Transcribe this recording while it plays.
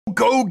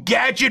Go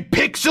Gadget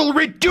Pixel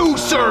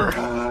Reducer!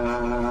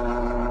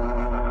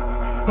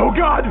 Oh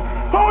god!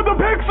 Oh, the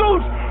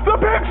pixels! The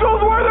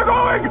pixels, where they're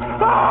going!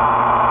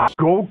 Ah!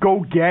 Go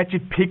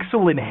Gadget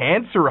Pixel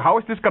Enhancer. How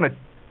is this gonna...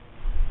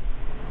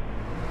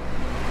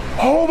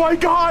 Oh my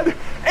god!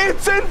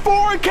 It's in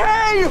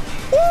 4K!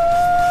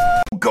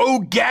 Woo! Go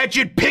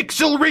Gadget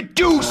Pixel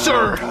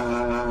Reducer!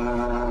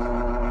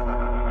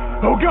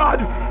 Oh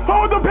god!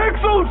 Oh, the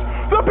pixels!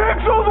 The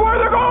pixels, where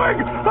they're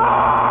going!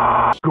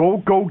 Ah!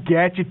 Go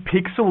Gadget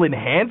Pixel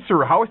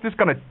Enhancer. How is this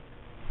gonna...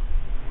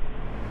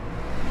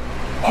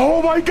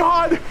 Oh my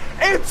god!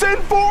 It's in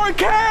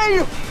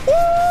 4K!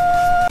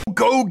 Woo!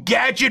 Go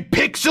Gadget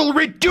Pixel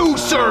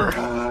Reducer!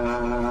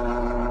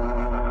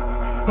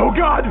 Oh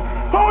god!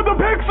 Oh, the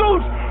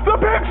pixels! The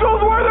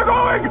pixels, where they're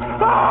going!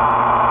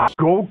 Ah!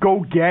 Go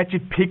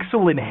Gadget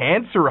Pixel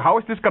Enhancer. How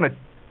is this gonna...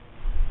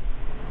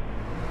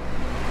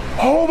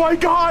 Oh my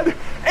god!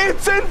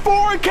 It's in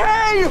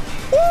 4K!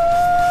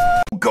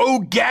 Woo! Go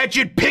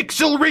Gadget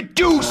Pixel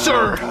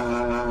Reducer!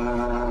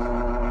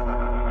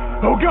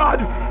 Oh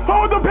god!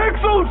 Oh, the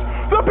pixels!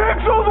 The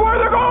pixels, where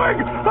they're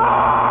going!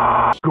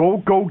 Ah! Go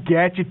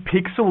Gadget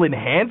Pixel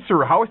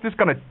Enhancer. How is this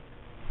gonna...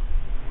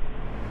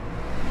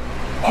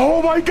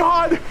 Oh my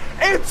god!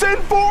 It's in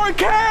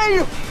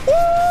 4K!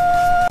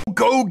 Woo!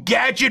 Go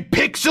Gadget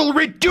Pixel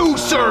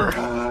Reducer!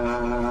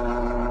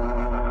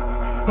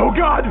 Oh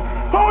god!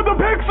 Oh, the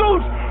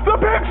pixels! The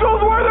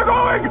pixels, where they're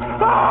going!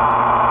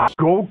 Ah!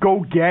 Go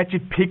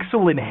Gadget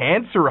Pixel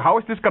Enhancer. How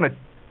is this gonna...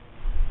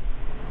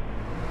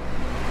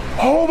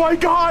 Oh my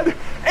god!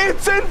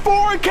 It's in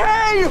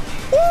 4K!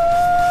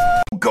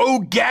 Woo! Go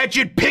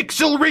Gadget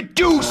Pixel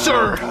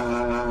Reducer!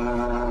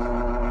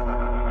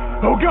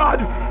 Oh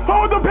god!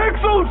 Oh, the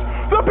pixels!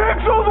 The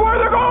pixels, where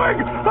they're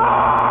going!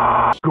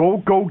 Ah!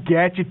 Go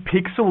Gadget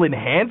Pixel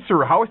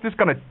Enhancer. How is this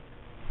gonna...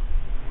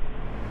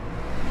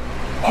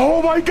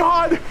 Oh my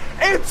god!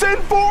 It's in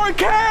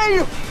 4K!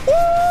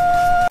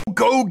 Woo!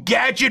 Go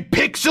Gadget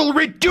Pixel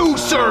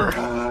Reducer!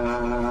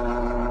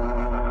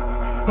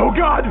 Oh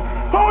god!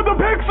 Oh, the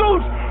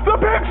pixels! The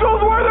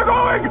pixels, where they're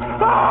going!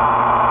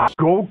 Ah!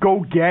 Go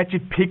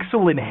Gadget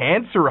Pixel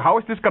Enhancer. How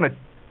is this gonna...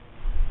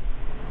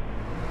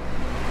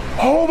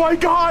 Oh my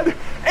god!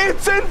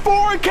 It's in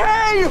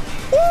 4K!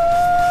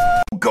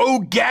 Woo! Go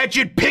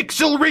Gadget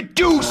Pixel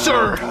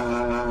Reducer!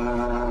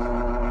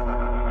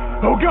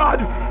 Oh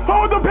god!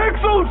 Oh, the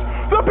pixels!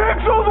 The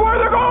pixels, where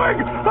they're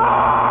going!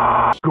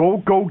 Ah!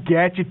 Go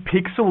Gadget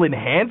Pixel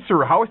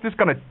Enhancer. How is this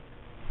gonna...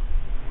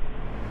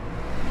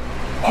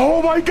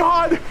 Oh my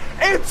god!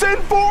 It's in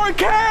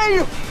 4K!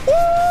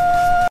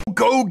 Woo!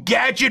 Go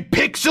Gadget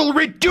Pixel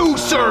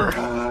Reducer!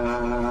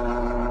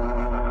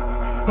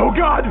 Oh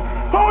god!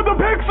 Oh, the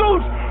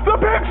pixels! The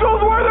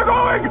pixels, where they're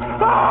going!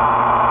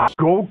 Ah!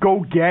 Go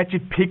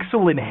Gadget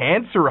Pixel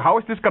Enhancer. How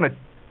is this gonna...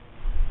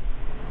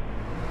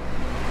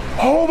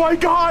 Oh my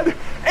god!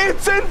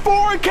 It's in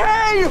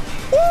 4K!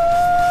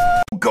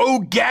 Woo! Go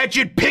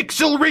Gadget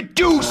Pixel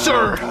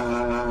Reducer!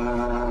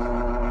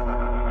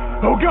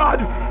 Oh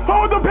god!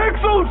 Oh, the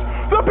pixels!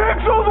 The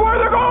pixels, where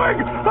they're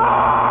going!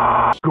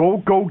 Ah!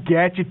 Go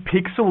Gadget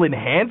Pixel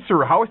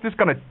Enhancer. How is this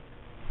gonna...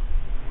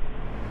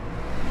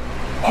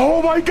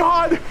 Oh my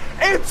god!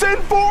 It's in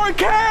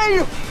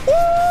 4K!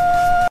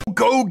 Woo!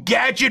 Go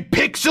Gadget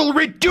Pixel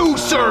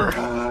Reducer!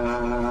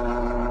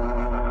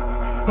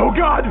 Oh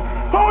god!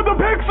 Oh, the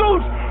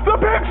pixels! The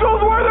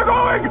pixels, where they're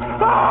going!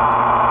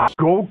 Ah!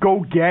 Go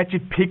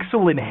Gadget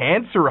Pixel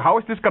Enhancer. How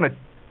is this gonna...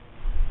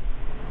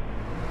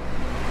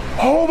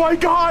 Oh my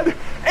god!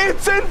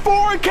 It's in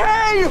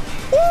 4K!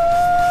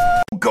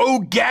 Woo! Go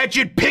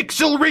Gadget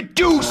Pixel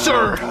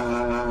Reducer!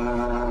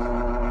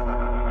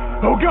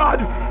 Oh god!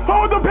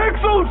 Oh, the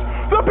pixels!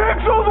 The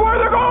pixels, where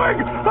they're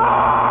going!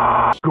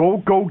 Ah!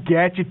 Go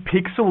Gadget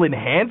Pixel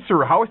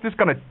Enhancer. How is this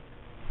gonna...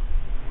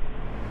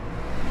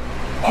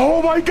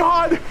 Oh my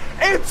god!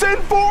 It's in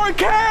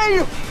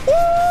 4K!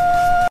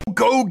 Woo!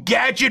 Go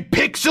Gadget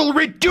Pixel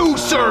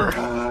Reducer!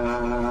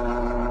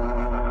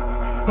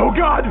 Oh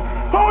god!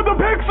 Oh, the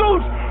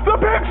pixels! The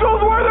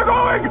pixels, where they're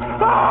going!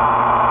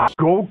 Ah!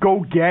 Go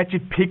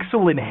Gadget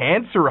Pixel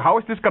Enhancer. How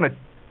is this gonna...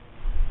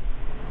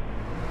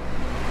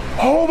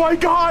 Oh my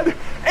god!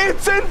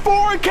 It's in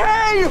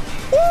 4K!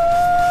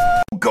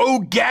 Woo! Go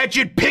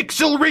Gadget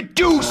Pixel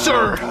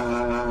Reducer!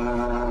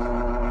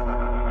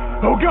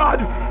 Oh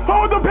god!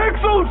 Oh, the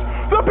pixels!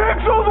 The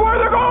pixels, where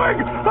they're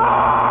going!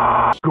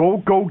 Ah! Go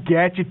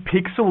Gadget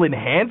Pixel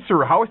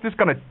Enhancer. How is this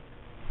gonna...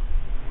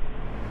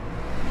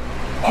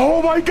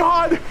 Oh my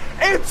god!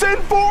 It's in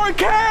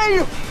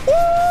 4K!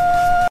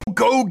 Woo!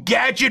 Go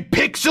Gadget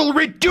Pixel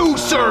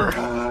Reducer!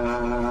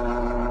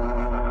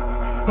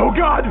 Oh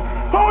god!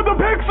 Oh, the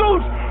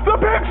pixels! The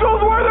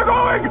pixels, where they're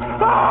going!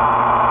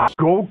 Ah!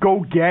 Go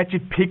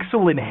Gadget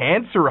Pixel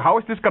Enhancer. How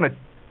is this gonna...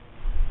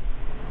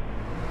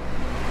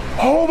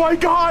 Oh my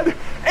god!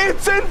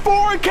 It's in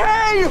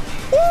 4K!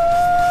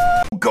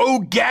 Woo! Go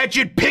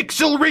Gadget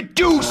Pixel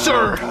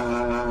Reducer!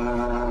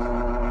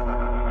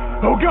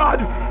 Oh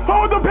god!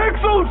 Oh, the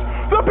pixels!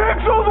 The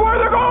pixels, where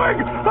they're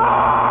going!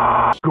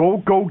 Ah!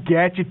 Go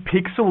Gadget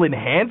Pixel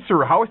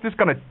Enhancer. How is this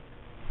gonna...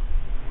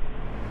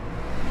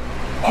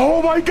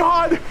 Oh my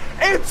god!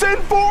 It's in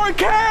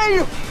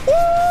 4K!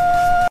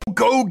 Woo!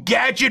 Go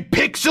Gadget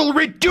Pixel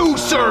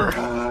Reducer!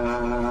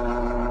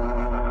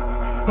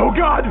 Oh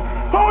god!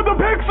 Oh, the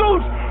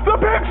pixels! The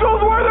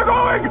pixels, where they're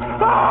going!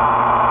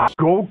 Ah!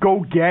 Go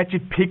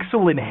Gadget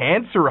Pixel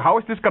Enhancer. How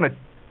is this gonna...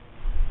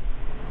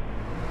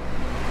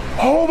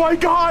 Oh my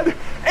god!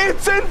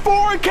 It's in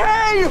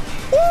 4K!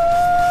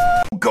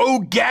 Woo! Go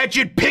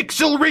Gadget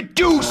Pixel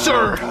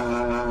Reducer!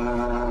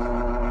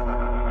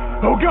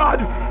 Oh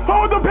god!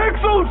 Oh, the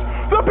pixels!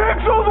 The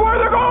pixels, where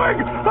they're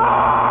going!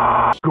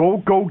 Ah!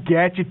 Go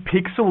Gadget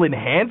Pixel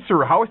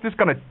Enhancer. How is this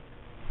gonna...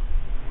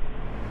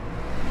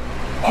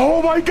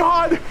 Oh my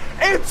god!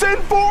 It's in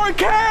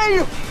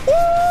 4K!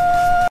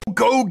 Woo!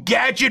 Go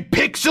Gadget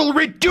Pixel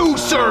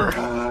Reducer!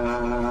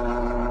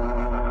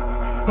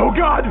 Oh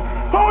god!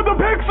 Oh, the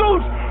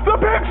pixels! The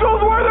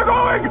pixels, where they're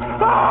going!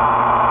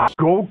 Ah!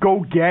 Go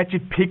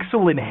Gadget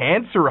Pixel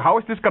Enhancer. How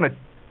is this gonna...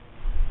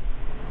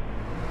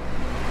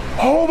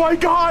 Oh my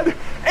god!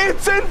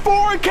 It's in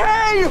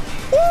 4K!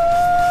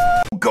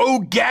 Woo! Go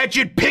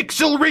Gadget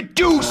Pixel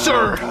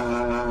Reducer!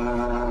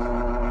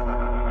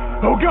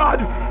 Oh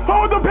god!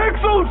 Oh, the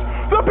pixels!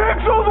 The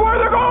pixels, where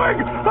they're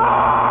going!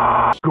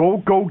 Ah! Go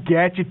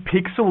Gadget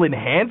Pixel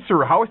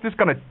Enhancer. How is this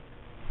gonna...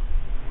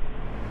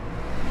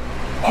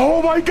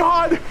 Oh my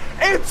god!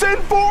 It's in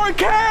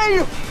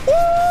 4K!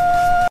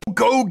 Woo!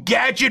 Go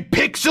Gadget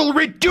Pixel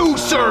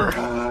Reducer!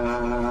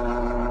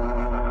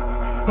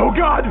 Oh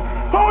god!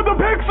 Oh, the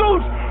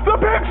pixels! The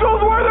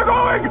pixels, where they're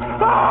going!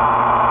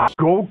 Ah!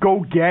 Go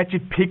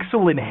Gadget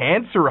Pixel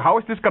Enhancer. How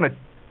is this gonna...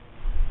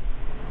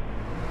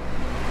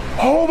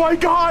 Oh my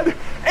god!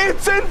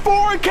 It's in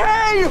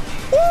 4K!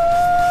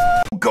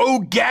 Woo! Go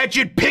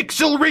Gadget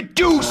Pixel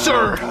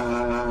Reducer!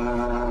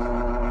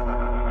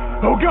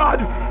 Oh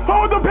god!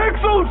 Oh, the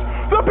pixels!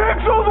 The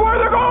pixels, where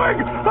they're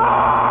going!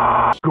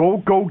 Ah! Go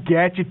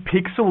Gadget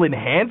Pixel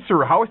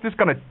Enhancer. How is this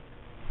gonna...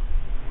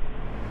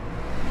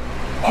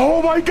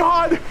 Oh my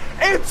god!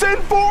 It's in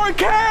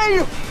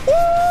 4K!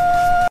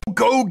 Woo!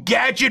 Go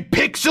Gadget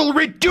Pixel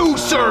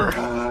Reducer!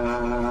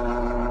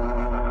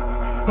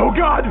 Oh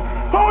god!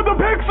 Oh, the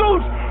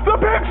pixels! The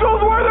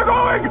pixels, where they're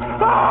going!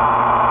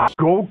 Ah!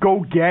 Go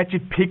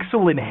Gadget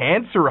Pixel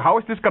Enhancer. How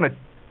is this gonna...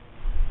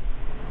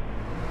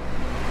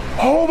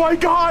 Oh my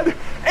god!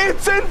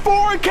 It's in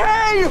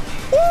 4K!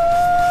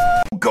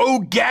 Woo! Go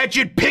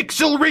Gadget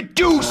Pixel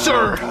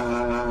Reducer!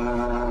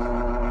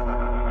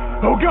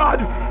 Oh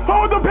god!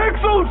 Oh, the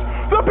pixels!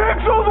 The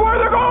pixels, where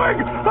they're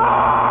going!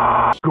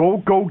 Ah!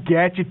 Go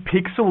Gadget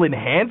Pixel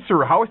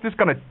Enhancer. How is this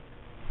gonna...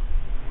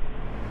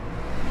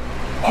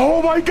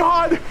 Oh my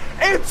god!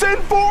 It's in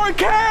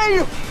 4K!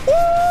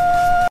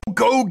 Woo!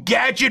 Go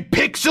Gadget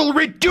Pixel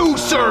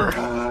Reducer!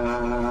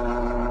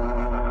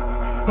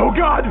 Oh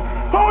god!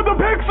 Oh, the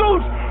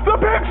pixels! The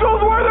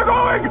pixels, where they're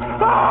going!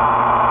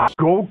 Ah!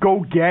 Go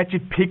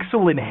Gadget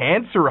Pixel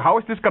Enhancer. How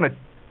is this gonna...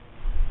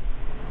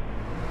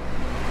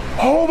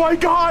 Oh my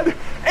god!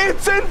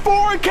 It's in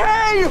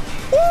 4K!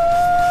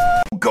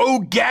 Woo! Go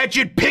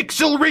Gadget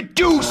Pixel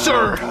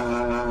Reducer!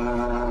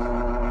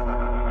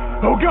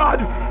 Oh god!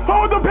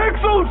 Oh, the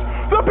pixels!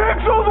 The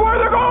pixels, where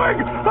they're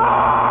going!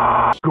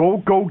 Ah!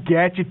 Go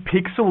Gadget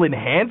Pixel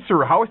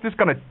Enhancer. How is this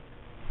gonna...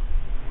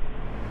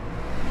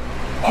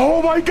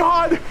 Oh my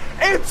god!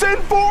 It's in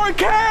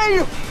 4K!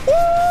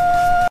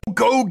 Woo!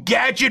 Go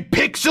Gadget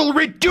Pixel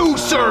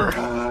Reducer!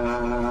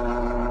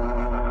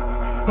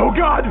 Oh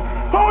god!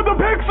 Oh, the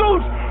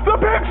pixels! The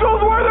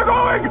pixels, where they're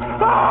going!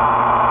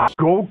 Ah!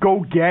 Go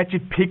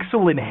Gadget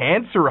Pixel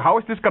Enhancer. How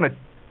is this gonna...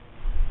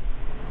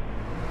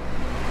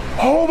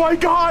 Oh my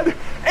god!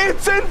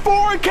 It's in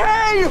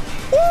 4K!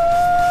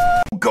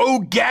 Woo! Go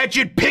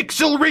Gadget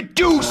Pixel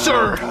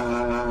Reducer!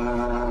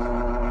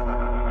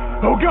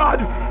 Oh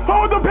god!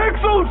 Oh, the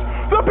pixels!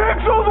 The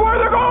pixels, where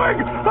they're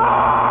going!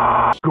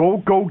 Ah!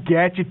 Go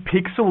Gadget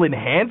Pixel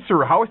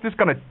Enhancer. How is this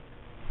gonna...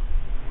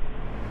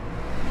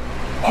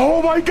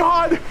 Oh my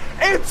god!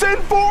 It's in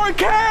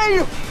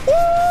 4K!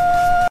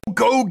 Woo!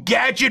 Go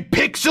Gadget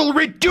Pixel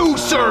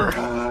Reducer!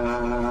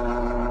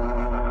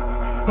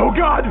 Oh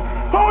god!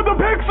 Oh, the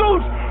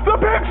pixels! The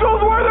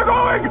pixels, where they're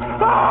going!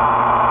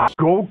 Ah!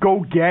 Go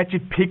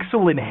Gadget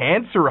Pixel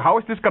Enhancer. How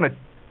is this gonna...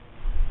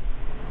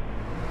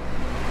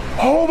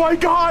 Oh my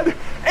god!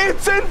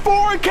 It's in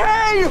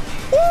 4K!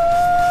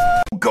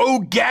 Woo! Go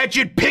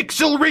Gadget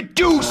Pixel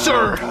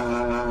Reducer!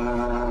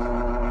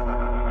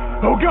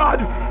 Oh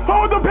god!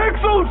 Oh, the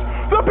pixels!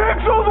 The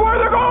pixels, where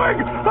they're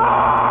going!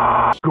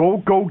 Ah! Go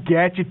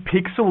Gadget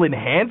Pixel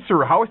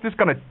Enhancer. How is this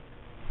gonna...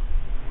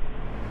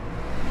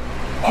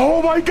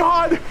 Oh my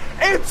god!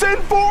 It's in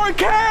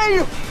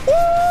 4K!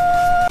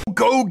 Woo!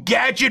 Go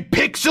Gadget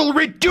Pixel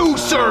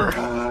Reducer!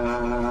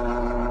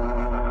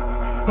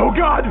 Oh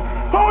god!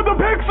 Oh, the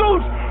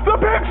pixels! The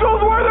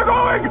pixels, where they're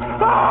going!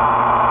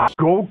 Ah!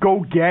 Go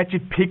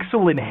Gadget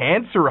Pixel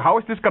Enhancer. How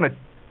is this gonna...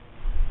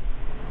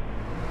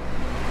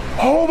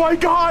 Oh my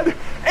god!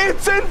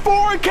 It's in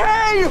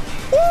 4K!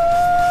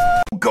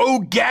 Woo! Go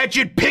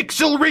Gadget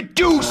Pixel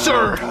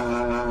Reducer!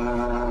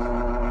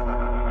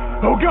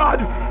 Oh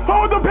god!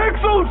 Oh, the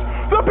pixels!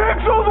 The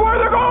pixels, where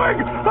they're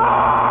going!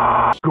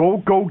 Ah!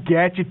 Go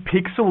Gadget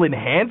Pixel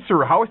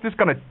Enhancer. How is this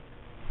gonna...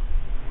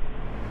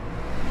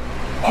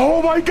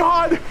 Oh my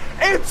god!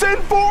 It's in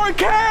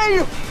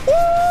 4K!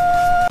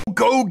 Woo!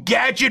 Go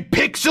Gadget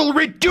Pixel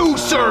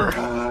Reducer!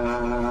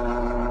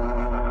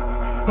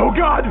 Oh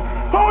god!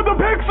 Oh, the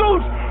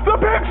pixels! The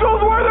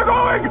pixels, where they're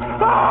going!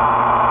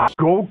 Ah!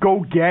 Go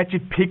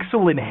Gadget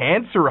Pixel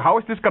Enhancer. How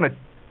is this gonna...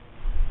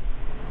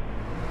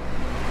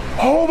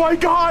 Oh my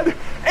god!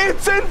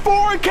 It's in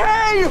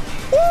 4K!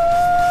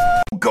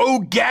 Woo! Go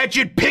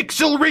Gadget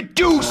Pixel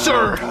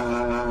Reducer!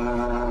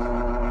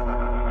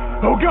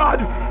 Oh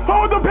god!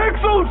 Oh, the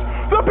pixels!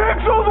 The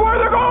pixels, where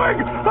they're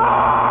going!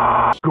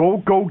 Ah!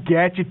 Go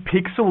Gadget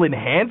Pixel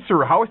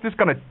Enhancer. How is this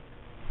gonna...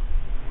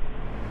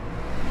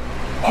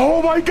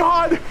 Oh my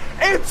god!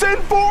 It's in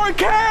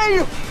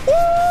 4K!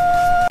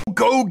 Woo!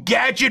 Go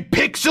Gadget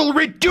Pixel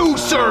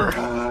Reducer!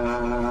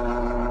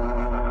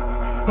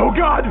 Oh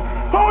god!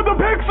 Oh, the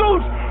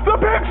pixels! The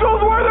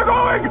pixels, where they're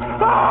going!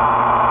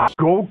 Ah!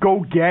 Go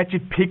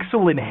Gadget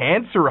Pixel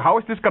Enhancer. How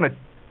is this gonna...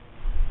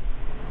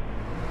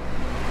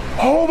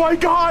 Oh my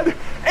god!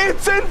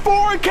 It's in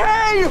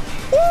 4K!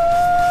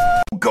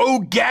 Woo! Go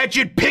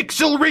Gadget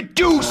Pixel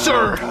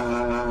Reducer!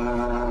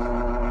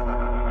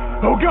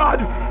 Oh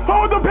god!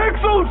 Oh, the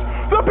pixels!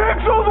 The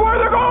pixels, where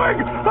they're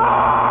going!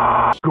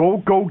 Ah! Go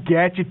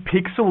Gadget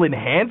Pixel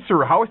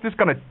Enhancer. How is this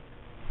gonna...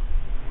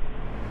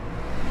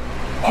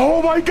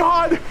 Oh my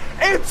god!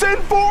 It's in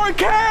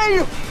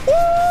 4K!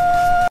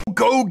 Woo!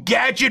 Go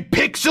Gadget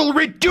Pixel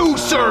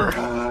Reducer!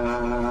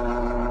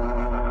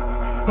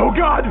 Oh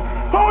god!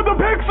 Oh, the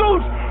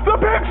pixels! The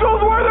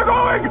pixels, where they're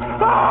going!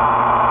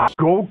 Ah!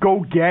 Go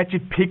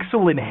Gadget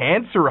Pixel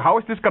Enhancer. How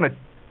is this gonna...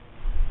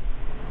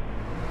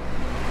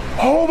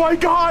 Oh my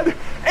god!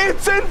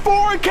 It's in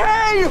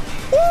 4K!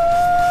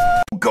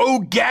 Woo! Go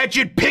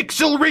Gadget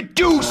Pixel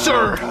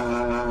Reducer!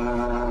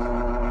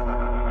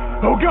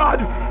 Oh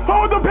god!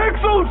 Oh, the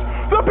pixels!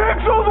 The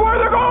pixels, where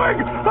they're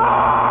going!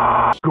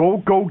 Ah!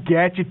 Go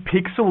Gadget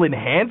Pixel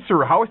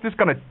Enhancer. How is this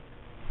gonna...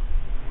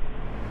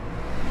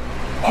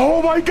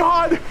 Oh my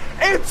god!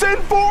 It's in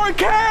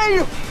 4K!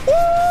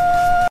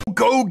 Woo!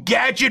 Go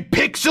Gadget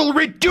Pixel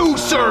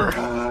Reducer!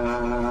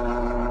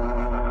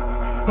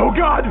 Oh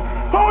god!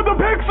 Oh, the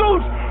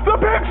pixels! The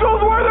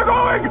pixels, where they're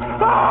going!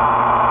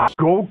 Ah!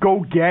 Go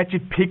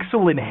Gadget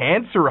Pixel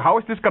Enhancer. How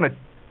is this gonna...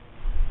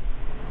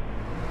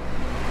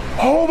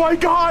 Oh my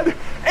god!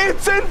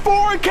 It's in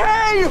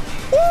 4K!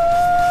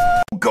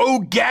 Woo! Go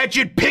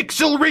Gadget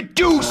Pixel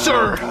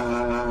Reducer!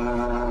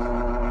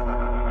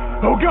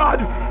 Oh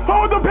god!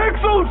 Oh, the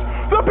pixels!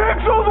 The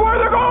pixels, where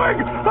they're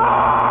going!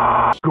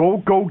 Ah!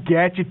 Go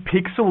Gadget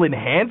Pixel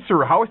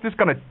Enhancer. How is this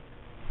gonna...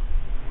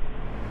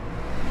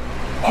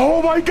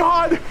 Oh my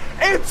god!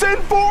 It's in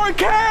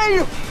 4K!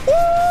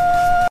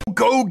 Woo!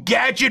 Go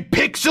Gadget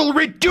Pixel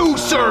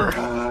Reducer!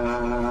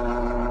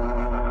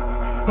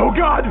 Oh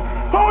god!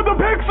 Oh, the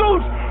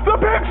pixels! The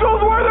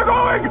pixels, where they're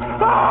going!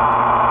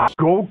 Ah!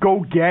 Go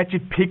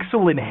Gadget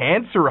Pixel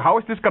Enhancer. How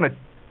is this gonna...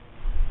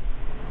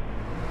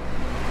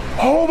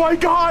 Oh my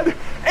god!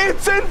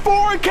 It's in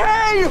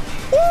 4K!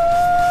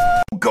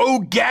 Woo! Go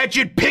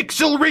Gadget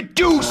Pixel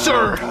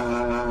Reducer!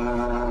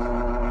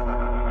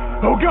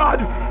 Oh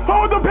god!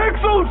 Oh, the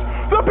pixels!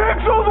 The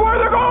pixels, where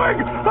they're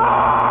going!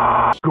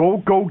 Ah!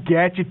 Go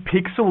Gadget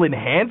Pixel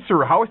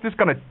Enhancer. How is this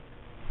gonna...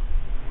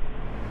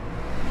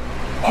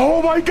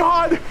 Oh my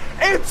god!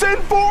 It's in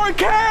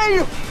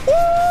 4K!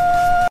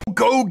 Woo!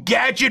 Go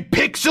Gadget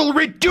Pixel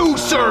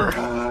Reducer!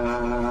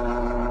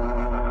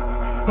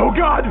 Oh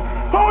god!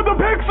 Oh, the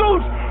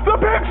pixels! The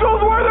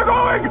pixels, where they're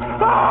going!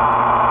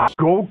 Ah!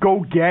 Go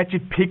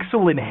Gadget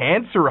Pixel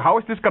Enhancer. How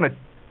is this gonna...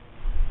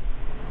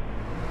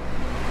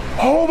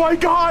 Oh my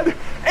god!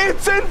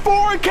 It's in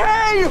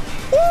 4K!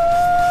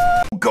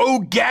 Woo! Go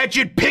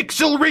Gadget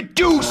Pixel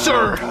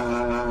Reducer!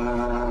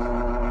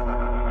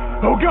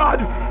 Oh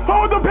god!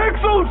 Oh, the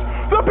pixels!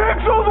 The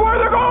pixels, where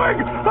they're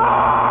going!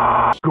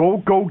 Ah!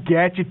 Go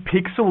Gadget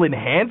Pixel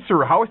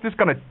Enhancer. How is this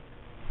gonna...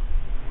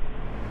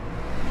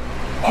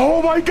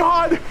 Oh my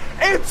god!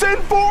 It's in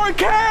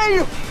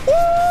 4K!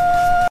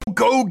 Woo!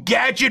 Go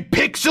Gadget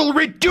Pixel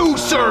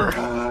Reducer!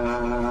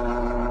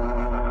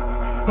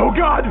 Oh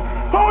god!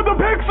 Oh, the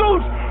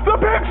pixels! The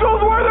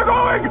pixels, where they're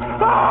going!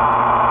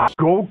 Ah!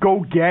 Go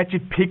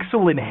Gadget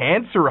Pixel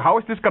Enhancer. How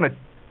is this gonna...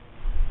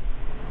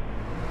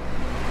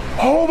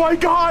 Oh my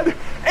god!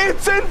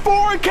 It's in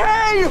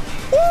 4K!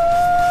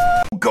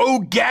 Woo! Go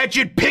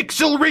Gadget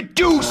Pixel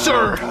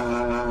Reducer!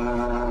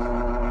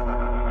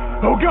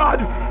 Oh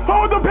god!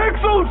 Oh, the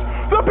pixels!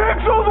 The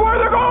pixels, where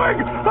they're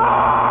going!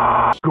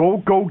 Ah!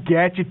 Go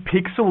Gadget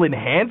Pixel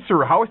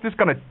Enhancer. How is this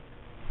gonna...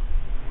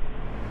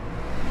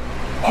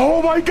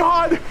 Oh my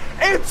god!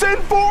 It's in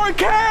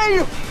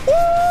 4K!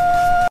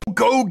 Woo!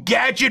 Go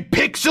Gadget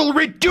Pixel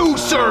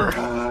Reducer!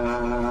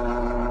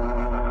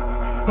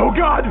 Oh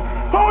god!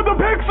 Oh, the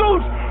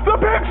pixels! The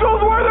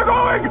pixels, where they're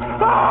going!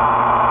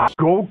 Ah!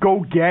 Go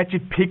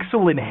Gadget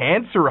Pixel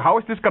Enhancer. How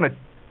is this gonna...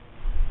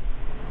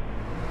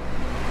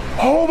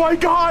 Oh my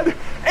god!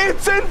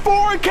 It's in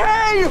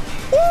 4K!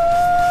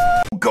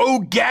 Woo! Go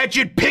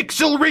Gadget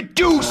Pixel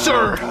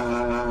Reducer!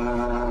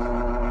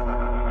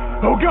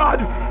 Oh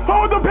god!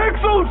 Oh, the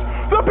pixels!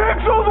 The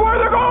pixels, where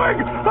they're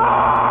going!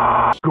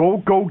 Ah!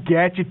 Go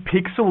Gadget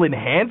Pixel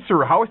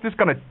Enhancer. How is this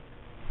gonna...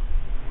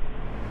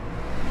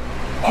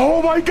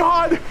 Oh my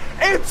god!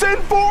 It's in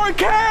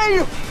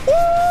 4K!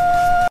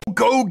 Woo!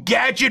 Go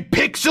Gadget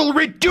Pixel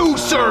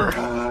Reducer!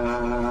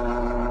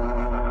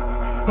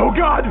 Oh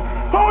god!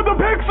 Oh, the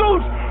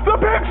pixels! The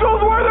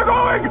pixels, where they're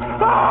going!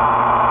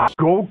 Ah!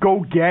 Go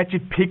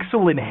Gadget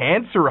Pixel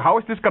Enhancer. How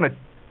is this gonna...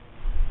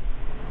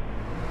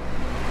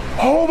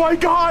 Oh my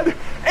god!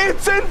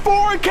 It's in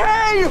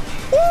 4K!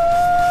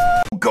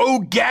 Woo! Go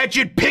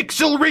Gadget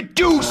Pixel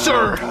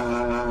Reducer!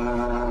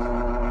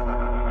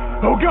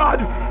 Oh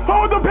god!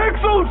 Oh, the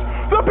pixels!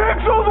 The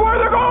pixels, where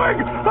they're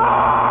going!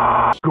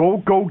 Ah!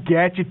 Go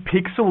Gadget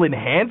Pixel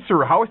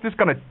Enhancer. How is this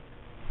gonna...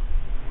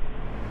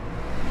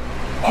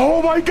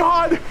 Oh my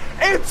god!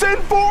 It's in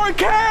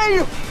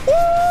 4K!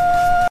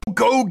 Woo!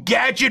 Go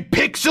Gadget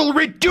Pixel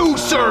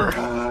Reducer!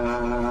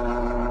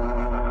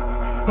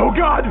 Oh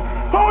god!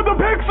 Oh, the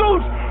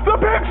pixels! The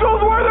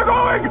pixels, where they're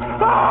going!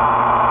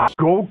 Ah!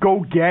 Go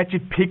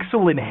Gadget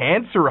Pixel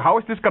Enhancer. How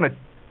is this gonna...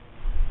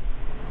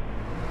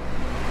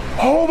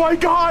 Oh my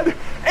god!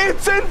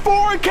 It's in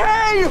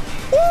 4K!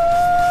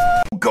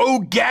 Woo! Go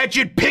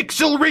Gadget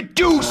Pixel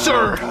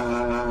Reducer!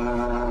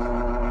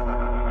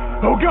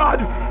 Oh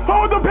god!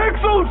 Oh, the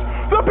pixels!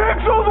 The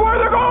pixels, where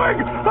they're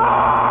going!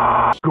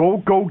 Ah! Go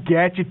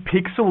Gadget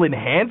Pixel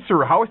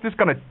Enhancer. How is this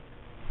gonna...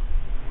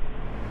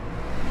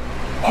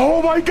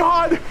 Oh my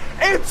god!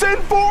 It's in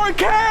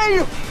 4K!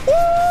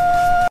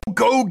 Woo!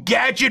 Go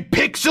Gadget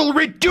Pixel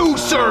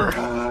Reducer!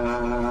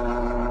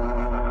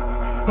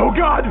 Oh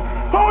god!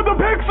 Oh, the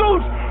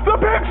pixels! The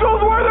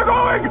pixels, where they're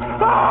going!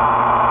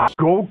 Ah!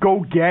 Go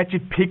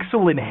Gadget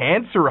Pixel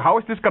Enhancer. How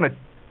is this gonna...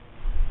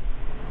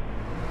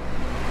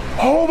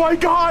 Oh my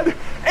god!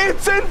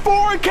 It's in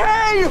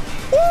 4K!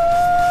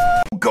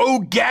 Woo! Go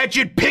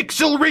Gadget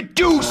Pixel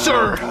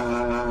Reducer!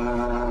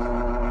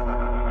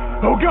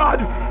 Oh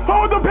god!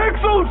 Oh, the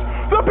pixels!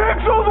 The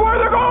pixels, where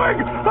they're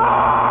going!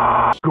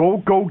 Ah!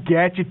 Go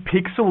Gadget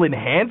Pixel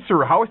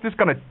Enhancer. How is this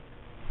gonna...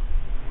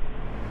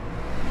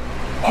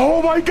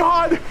 Oh my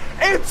god!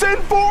 It's in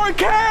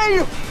 4K!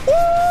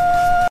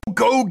 Woo!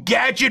 Go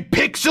Gadget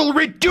Pixel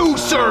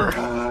Reducer!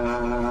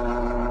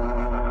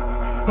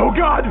 Oh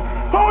god!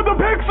 Oh, the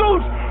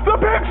pixels! The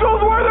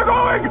pixels, where they're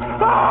going!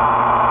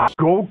 Ah!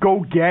 Go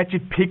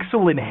Gadget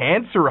Pixel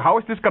Enhancer. How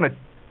is this gonna...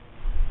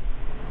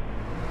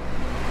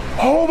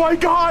 Oh my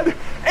god!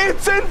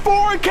 It's in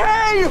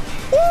 4K!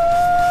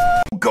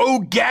 Woo! Go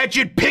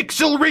Gadget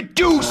Pixel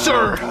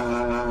Reducer!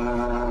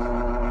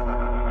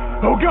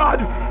 Oh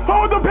god!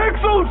 Oh, the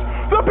pixels!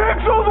 The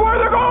pixels, where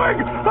they're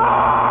going!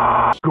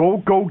 Ah!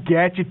 Go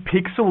Gadget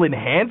Pixel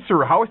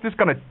Enhancer. How is this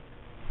gonna...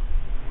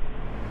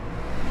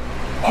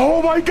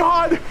 Oh my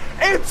god!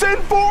 It's in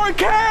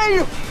 4K!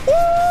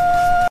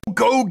 Woo!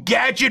 Go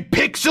Gadget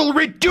Pixel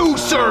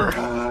Reducer!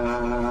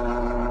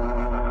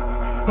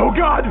 Oh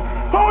god!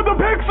 Oh, the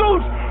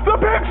pixels! The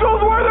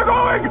pixels, where they're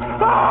going!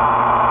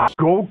 Ah!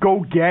 Go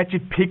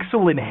Gadget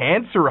Pixel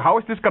Enhancer. How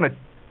is this gonna...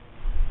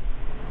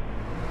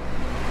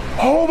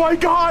 Oh my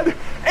god!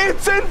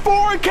 It's in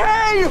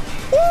 4K!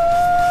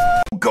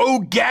 Woo! Go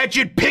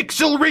Gadget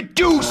Pixel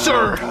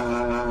Reducer!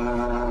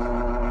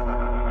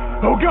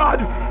 Oh god!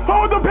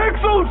 Oh, the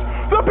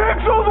pixels! The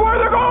pixels, where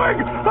they're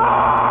going!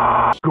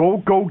 Ah!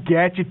 Go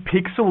Gadget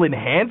Pixel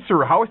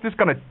Enhancer. How is this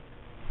gonna...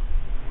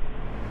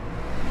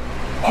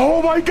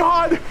 Oh my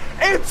god!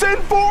 It's in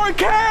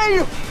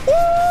 4K!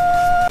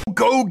 Woo!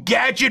 Go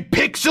Gadget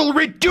Pixel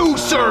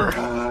Reducer!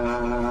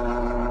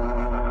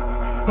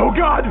 Oh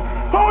god!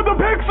 Oh, the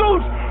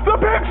pixels! The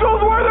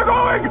pixels, where they're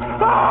going!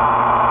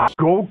 Ah!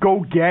 Go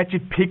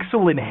Gadget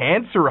Pixel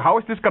Enhancer. How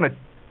is this gonna...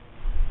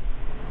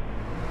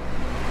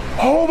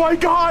 Oh my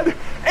god!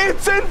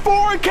 It's in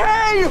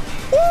 4K!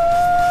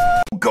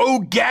 Woo! Go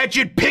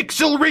Gadget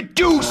Pixel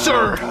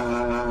Reducer!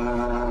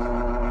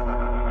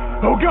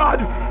 Oh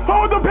god!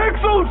 Oh, the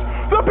pixels!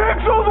 The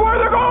pixels, where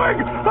they're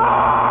going!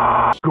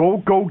 Ah!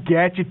 Go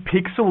Gadget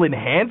Pixel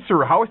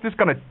Enhancer. How is this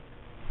gonna...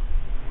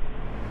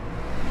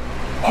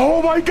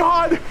 Oh my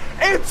god!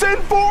 It's in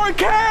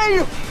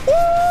 4K!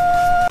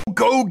 Woo!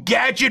 Go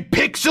Gadget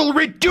Pixel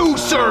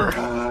Reducer!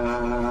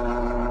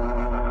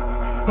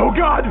 Oh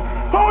god!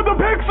 Oh, the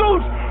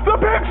pixels! The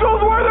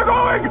pixels, where they're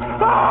going!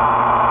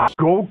 Ah!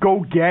 Go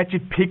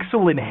Gadget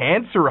Pixel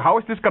Enhancer. How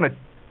is this gonna...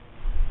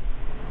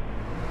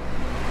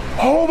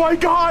 Oh my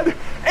god!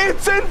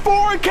 It's in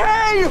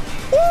 4K!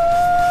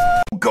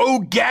 Woo! Go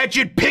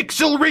Gadget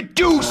Pixel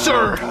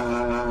Reducer!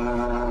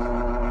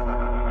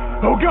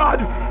 Oh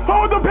god!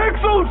 Oh, the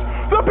pixels!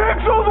 The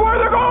pixels, where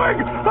they're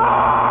going!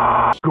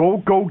 Ah!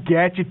 Go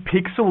Gadget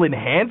Pixel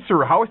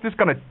Enhancer. How is this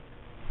gonna...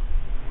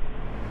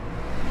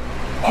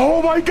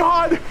 Oh my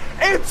god!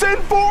 It's in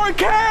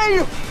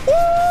 4K!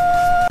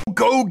 Woo!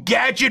 Go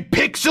Gadget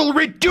Pixel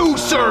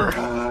Reducer!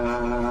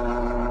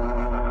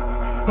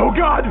 Oh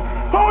god!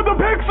 Oh, the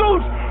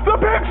pixels! The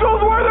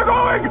pixels! Where they're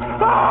going!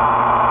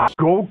 Ah!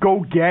 Go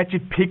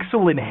Gadget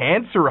Pixel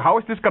Enhancer. How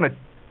is this gonna...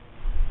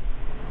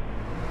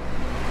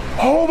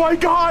 Oh my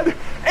god!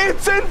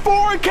 It's in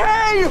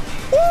 4K!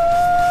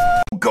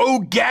 Woo! Go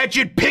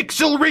Gadget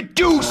Pixel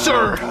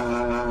Reducer!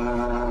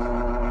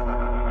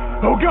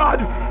 Oh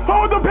god!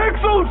 Oh, the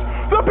pixels!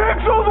 The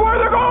pixels! Where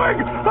they're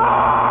going!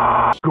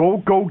 Ah!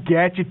 Go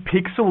Gadget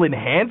Pixel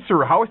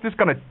Enhancer. How is this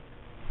gonna...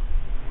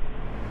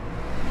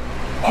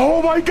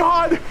 Oh my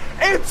god!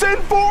 It's in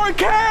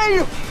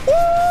 4K!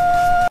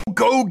 Woo!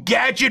 Go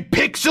Gadget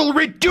Pixel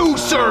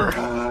Reducer!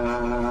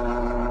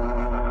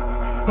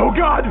 Oh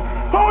god!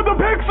 Oh, the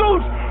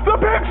pixels! The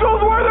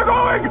pixels! Where they're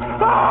going!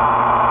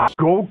 Ah!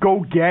 Go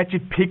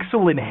Gadget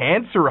Pixel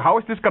Enhancer. How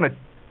is this gonna...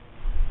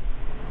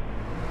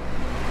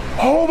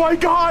 Oh my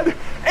god!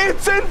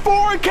 It's in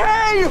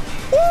 4K!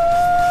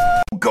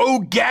 Woo! Go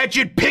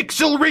Gadget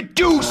Pixel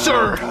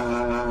Reducer!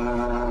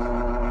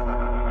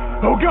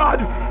 Oh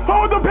god!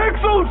 Oh, the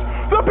pixels!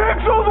 The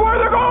pixels! Where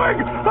they're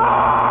going!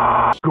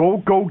 Ah!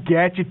 Go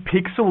Gadget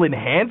Pixel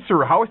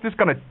Enhancer. How is this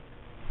gonna...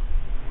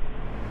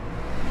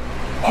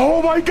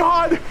 Oh my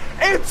god!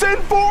 It's in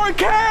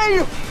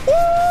 4K!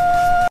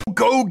 Woo!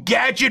 Go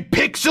Gadget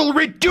Pixel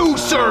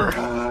Reducer!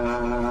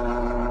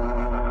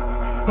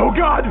 Oh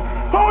god!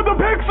 Oh, the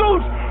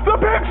pixels! The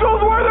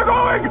pixels! Where they're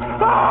going!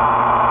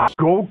 Ah!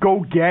 Go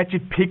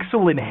Gadget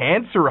Pixel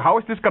Enhancer. How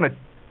is this gonna...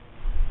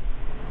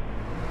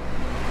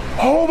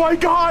 Oh my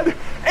god!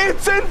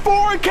 It's in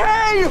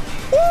 4K!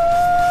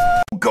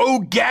 Woo! Go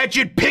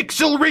Gadget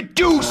Pixel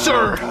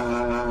Reducer!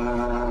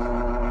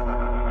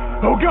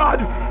 Oh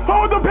god!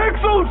 Oh, the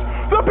pixels!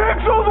 The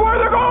pixels! Where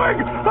they're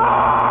going!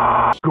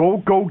 Ah!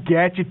 Go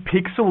Gadget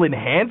Pixel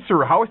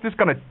Enhancer. How is this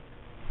gonna...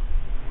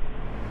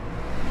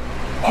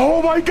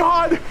 Oh my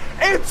god!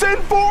 It's in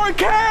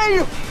 4K!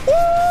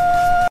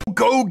 Woo!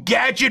 Go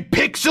Gadget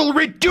Pixel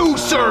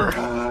Reducer!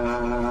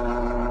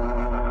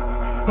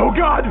 Oh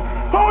god!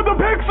 Oh, the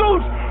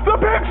pixels! The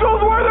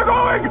pixels! Where they're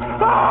going!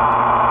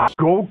 Ah!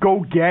 Go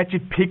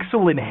Gadget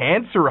Pixel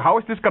Enhancer. How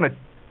is this gonna...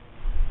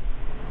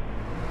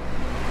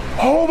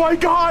 Oh my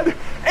god!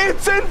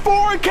 It's in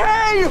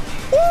 4K!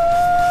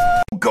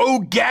 Woo! Go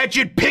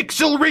Gadget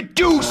Pixel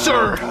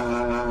Reducer!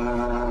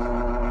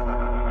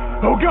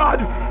 Oh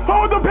god!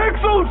 Oh, the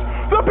pixels!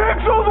 The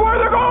pixels! Where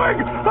they're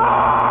going!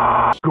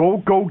 Ah!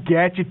 Go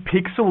Gadget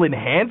Pixel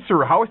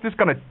Enhancer. How is this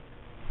gonna...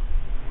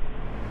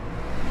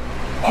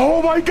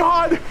 Oh my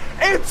god!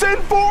 It's in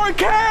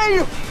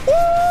 4K!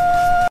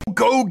 Woo!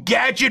 Go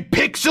Gadget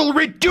Pixel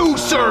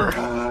Reducer!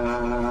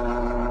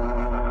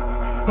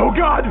 Oh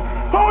god!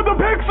 Oh, the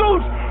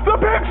pixels! The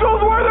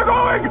pixels! Where they're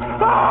going!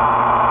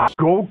 Ah!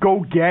 Go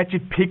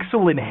Gadget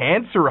Pixel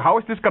Enhancer. How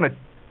is this gonna...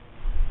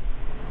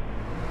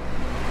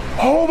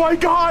 Oh my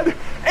god!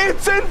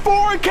 It's in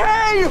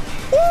 4K!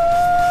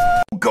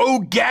 Woo! Go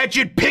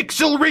Gadget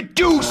Pixel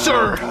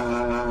Reducer!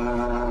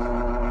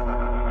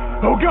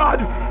 Oh god!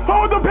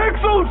 Oh, the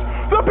pixels!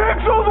 The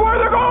pixels! Where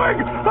they're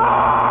going!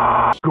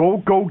 Ah! Go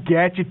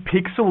Gadget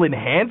Pixel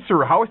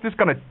Enhancer. How is this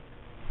gonna...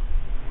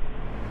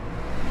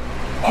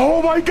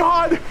 Oh my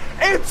god!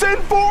 It's in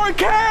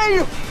 4K!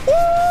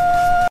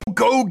 Woo!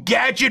 Go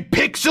Gadget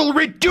Pixel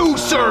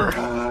Reducer!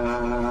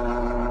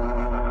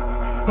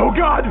 Oh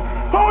god!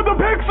 Oh, the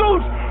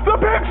pixels! The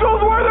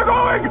pixels! Where they're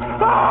going!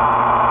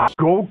 Ah!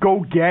 Go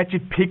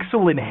Gadget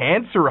Pixel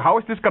Enhancer. How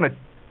is this gonna...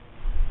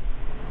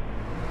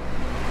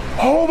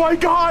 Oh my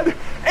god!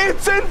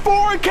 It's in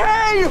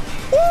 4K!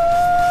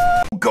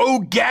 Woo! Go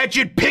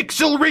Gadget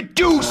Pixel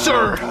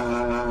Reducer!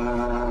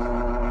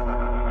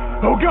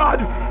 Oh god!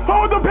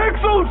 Oh, the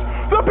pixels!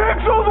 The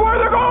pixels! Where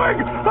they're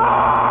going!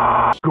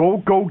 Ah!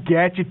 Go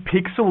Gadget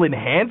Pixel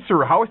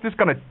Enhancer. How is this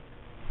gonna...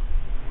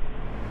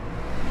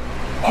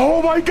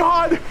 Oh my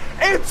god!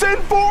 It's in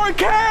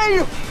 4K!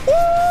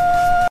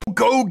 Woo!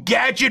 Go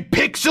Gadget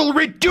Pixel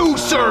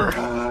Reducer!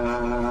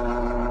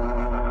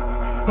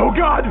 Oh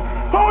god!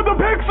 Oh, the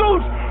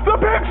pixels! The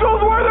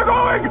pixels! Where they're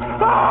going!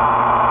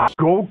 Ah!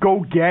 Go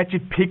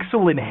Gadget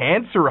Pixel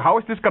Enhancer. How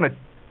is this gonna...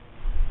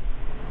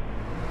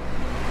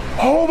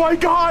 Oh my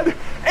god!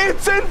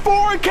 It's in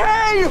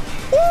 4K!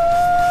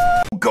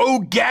 Woo! Go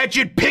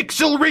Gadget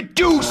Pixel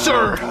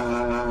Reducer!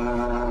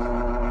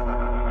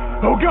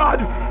 Oh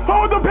god!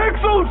 Oh, the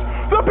pixels!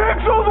 The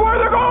pixels! Where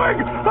they're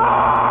going!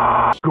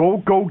 Ah! Go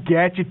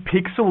Gadget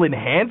Pixel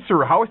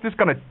Enhancer. How is this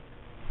gonna...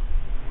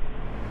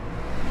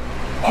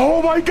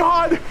 Oh my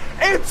god!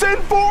 It's in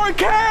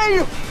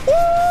 4K!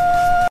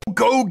 Woo!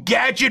 Go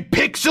Gadget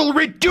Pixel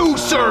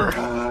Reducer!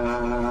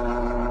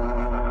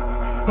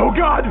 Oh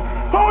god!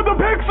 Oh, the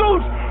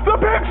pixels! The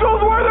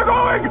pixels! Where they're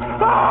going!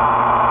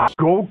 Ah!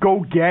 Go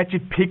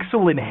Gadget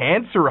Pixel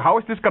Enhancer. How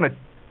is this gonna...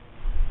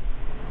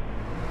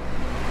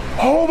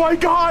 Oh my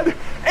god!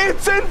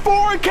 It's in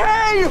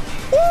 4K!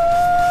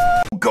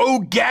 Woo! Go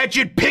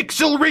Gadget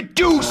Pixel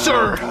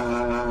Reducer!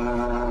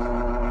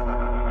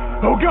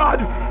 Oh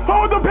god!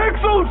 Oh, the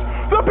pixels!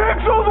 The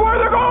pixels, where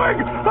they're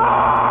going!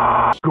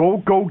 Ah!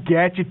 Go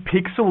Gadget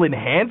Pixel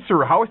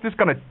Enhancer. How is this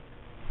gonna...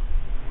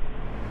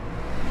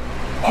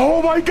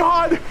 Oh my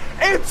god!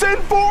 It's in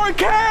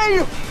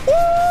 4K!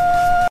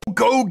 Woo!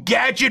 Go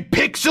Gadget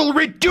Pixel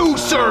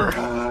Reducer!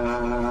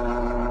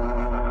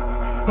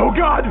 Oh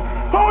god!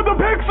 Oh, the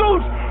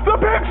pixels! The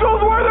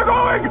pixels, where they're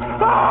going!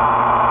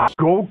 Ah!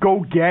 Go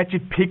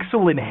Gadget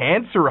Pixel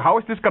Enhancer. How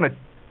is this gonna...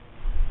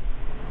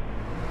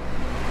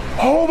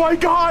 Oh my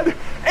god!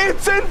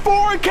 It's in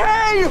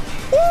 4K!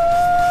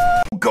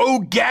 Woo! Go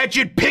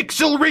Gadget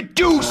Pixel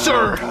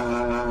Reducer!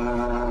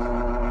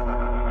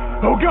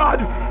 Oh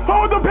god!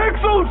 Oh, the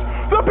pixels!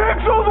 The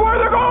pixels, where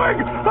they're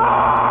going!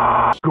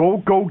 Ah!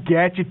 Go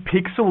Gadget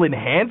Pixel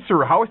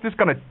Enhancer. How is this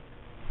gonna...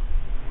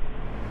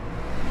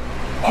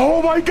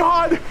 Oh my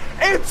god!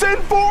 It's in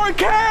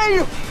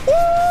 4K!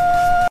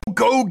 Woo!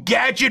 Go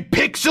Gadget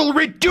Pixel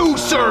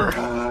Reducer!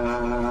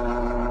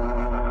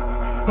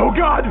 Oh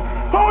god!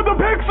 Oh, the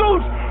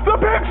pixels! The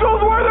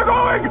pixels, where they're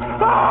going!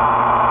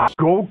 Ah!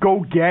 Go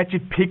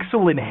Gadget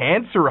Pixel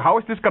Enhancer. How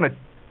is this gonna...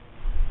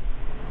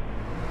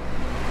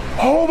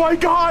 Oh my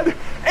god!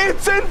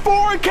 It's in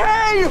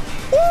 4K!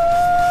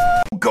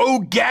 Woo! Go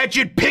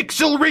Gadget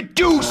Pixel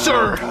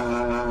Reducer!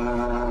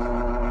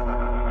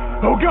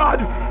 Oh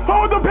god!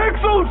 Oh, the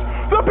pixels!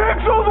 The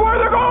pixels, where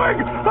they're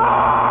going!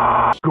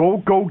 Ah! Go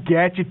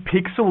Gadget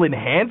Pixel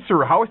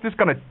Enhancer. How is this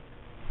gonna...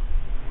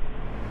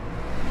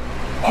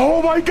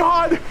 Oh my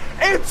god!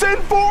 It's in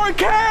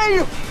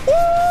 4K!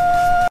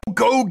 Woo!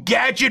 Go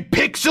Gadget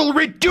Pixel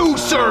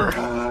Reducer!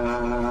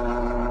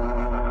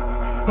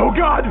 Oh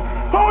god!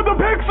 Oh, the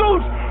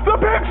pixels! The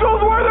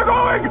pixels, where they're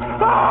going!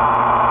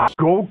 Ah!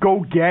 Go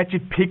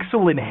Gadget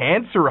Pixel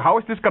Enhancer. How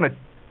is this gonna...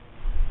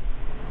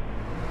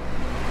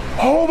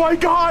 Oh my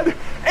god!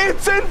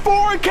 It's in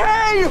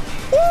 4K!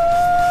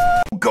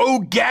 Woo! Go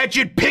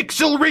Gadget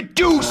Pixel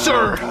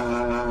Reducer!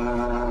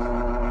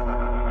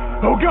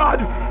 Oh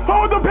god!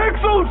 Oh, the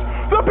pixels!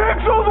 The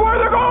pixels, where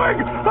they're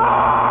going!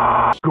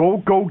 Ah! Go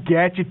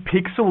Gadget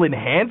Pixel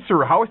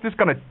Enhancer. How is this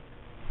gonna...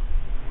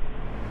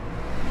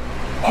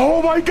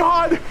 Oh my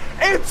god!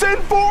 It's in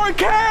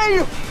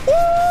 4K!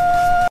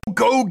 Woo!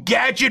 Go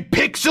Gadget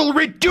Pixel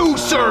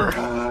Reducer!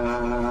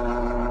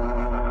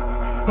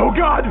 Oh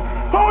god!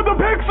 Oh, the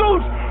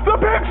pixels! The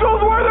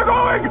pixels, where they're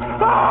going!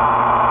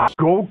 Ah!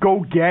 Go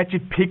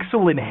Gadget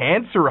Pixel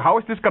Enhancer. How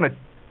is this gonna...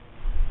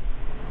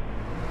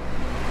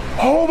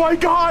 Oh my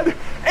god!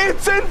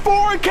 It's in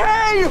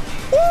 4K!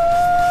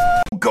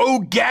 Woo! Go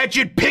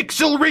Gadget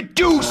Pixel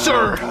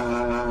Reducer!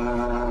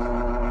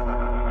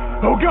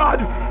 Oh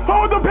god!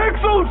 Oh, the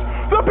pixels!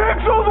 The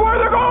pixels, where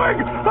they're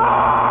going!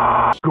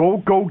 Ah!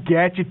 Go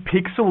Gadget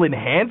Pixel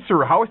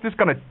Enhancer. How is this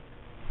gonna...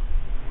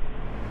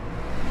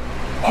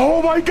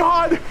 Oh my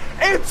god!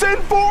 It's in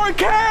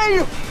 4K!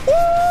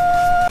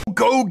 Woo!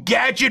 Go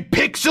Gadget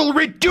Pixel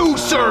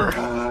Reducer!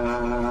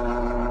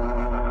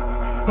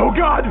 Oh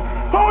god!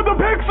 Oh, the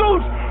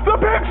pixels! The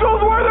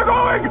pixels, where they're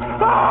going!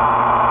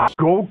 Ah!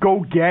 Go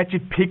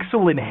Gadget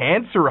Pixel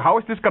Enhancer. How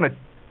is this gonna...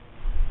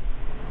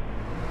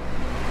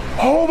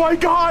 Oh my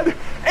god!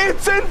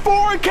 It's in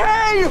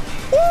 4K!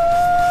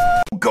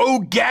 Woo! Go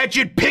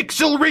Gadget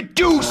Pixel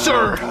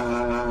Reducer!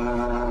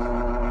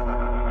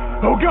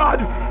 Oh god!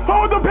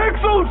 Oh, the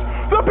pixels!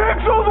 The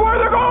pixels, where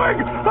they're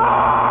going!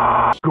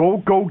 Ah!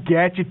 Go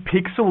Gadget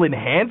Pixel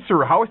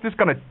Enhancer. How is this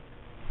gonna...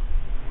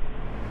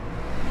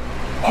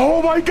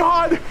 Oh my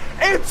god!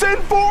 It's in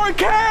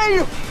 4K!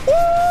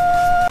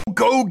 Woo!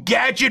 Go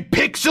Gadget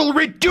Pixel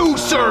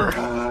Reducer!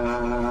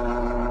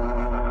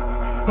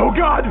 Oh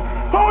god!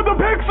 Oh, the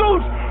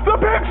pixels! The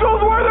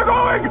pixels, where they're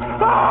going!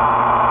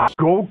 Ah!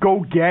 Go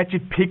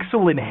Gadget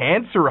Pixel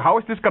Enhancer. How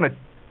is this gonna...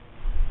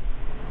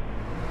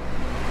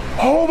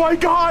 Oh my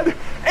god!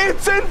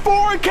 It's in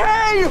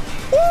 4K!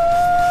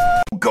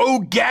 Woo! Go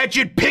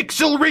Gadget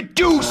Pixel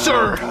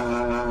Reducer!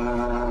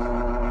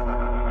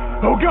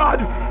 Oh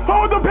god!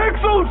 Oh, the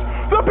pixels!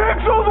 The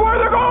pixels, where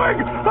they're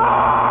going!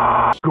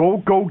 Ah!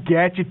 Go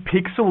Gadget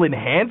Pixel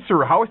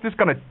Enhancer. How is this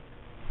gonna...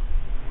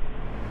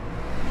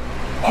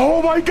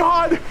 Oh my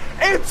god!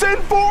 It's in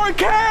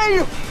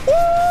 4K!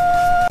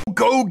 Woo!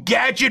 Go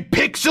Gadget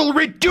Pixel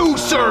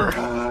Reducer!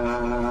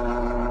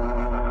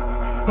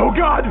 Oh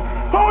god!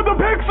 Oh, the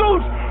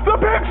pixels! The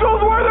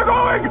pixels, where they're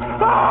going!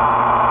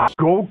 Ah!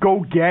 Go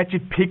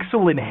Gadget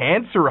Pixel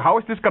Enhancer. How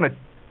is this gonna...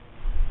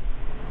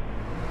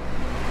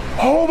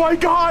 Oh my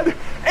god!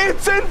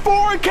 It's in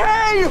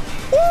 4K!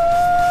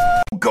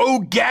 Woo! Go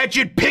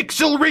Gadget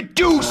Pixel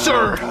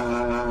Reducer!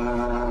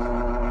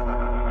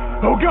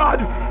 Oh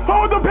god!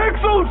 Oh, the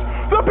pixels!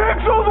 The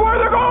pixels, where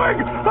they're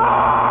going!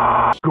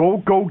 Ah! Go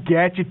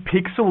Gadget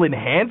Pixel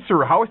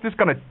Enhancer. How is this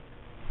gonna...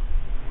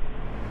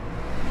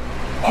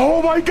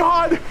 Oh my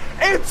god!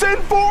 It's in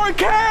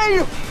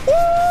 4K!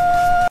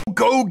 Woo!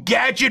 Go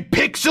Gadget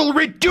Pixel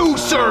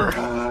Reducer!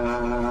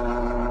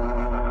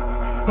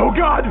 Oh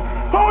god!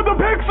 Oh, the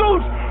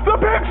pixels! The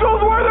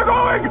pixels, where they're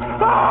going!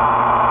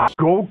 Ah!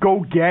 Go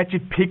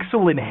Gadget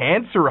Pixel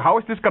Enhancer. How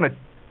is this gonna...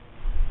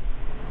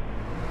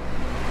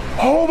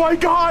 Oh my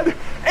god!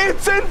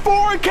 It's in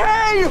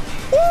 4K!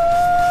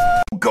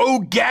 Woo! Go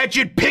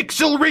Gadget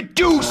Pixel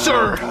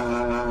Reducer!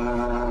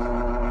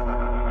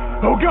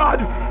 Oh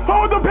God!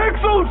 Oh, the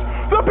pixels!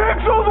 The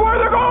pixels, where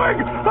they're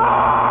going!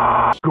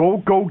 Ah!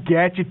 Go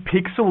Gadget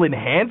Pixel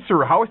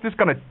Enhancer. How is this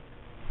gonna...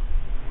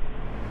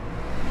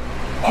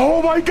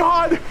 Oh my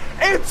God!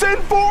 It's in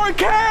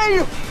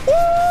 4K!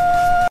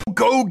 Woo!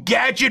 Go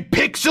Gadget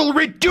Pixel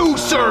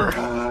Reducer!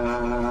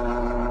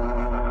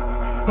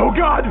 Oh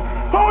God!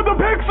 Oh, the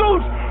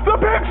pixels! The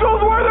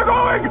pixels, where they're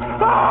going!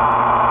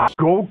 Ah!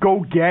 Go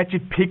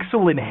Gadget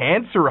Pixel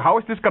Enhancer. How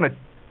is this gonna...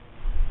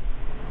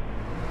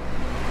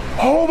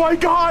 Oh my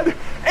God!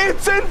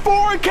 It's in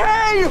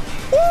 4K!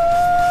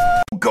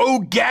 Woo! Go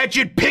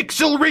Gadget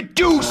Pixel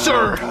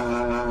Reducer!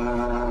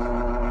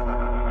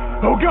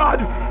 Oh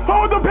God!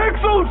 Oh, the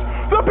pixels!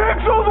 The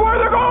pixels, where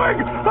they're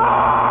going!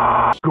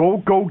 Ah!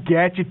 Go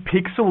Gadget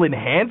Pixel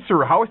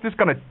Enhancer. How is this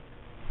gonna...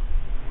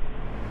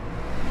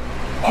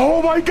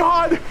 Oh my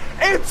God!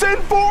 It's in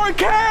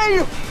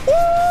 4K!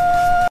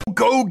 Woo!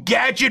 Go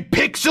Gadget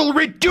Pixel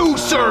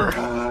Reducer!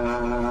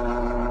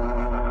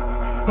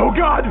 Oh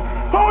God!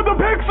 Oh, the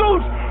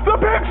pixels! The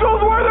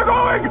pixels, where they're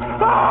going!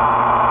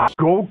 Ah!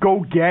 Go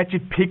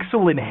Gadget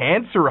Pixel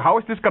Enhancer. How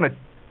is this gonna...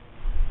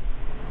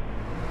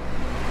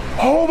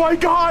 Oh my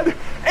God!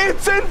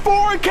 It's in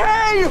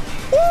 4K!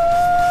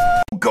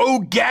 Woo! Go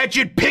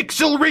Gadget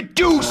Pixel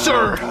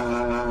Reducer!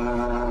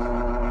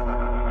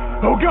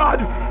 Oh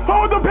God!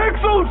 Oh, the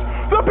pixels!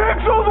 The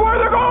pixels, where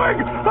they're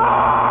going!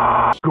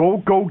 Ah! Go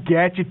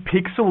Gadget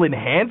Pixel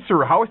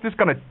Enhancer. How is this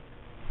gonna...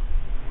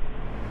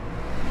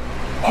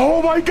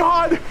 Oh my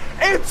God!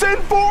 It's in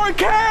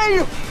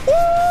 4K!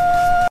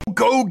 Woo!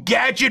 Go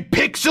Gadget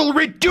Pixel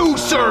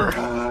Reducer!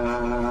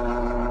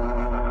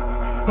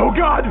 Oh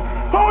God!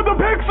 Oh, the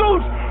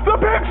pixels! The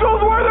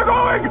pixels, where they're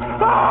going!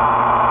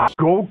 Ah!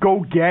 Go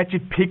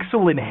Gadget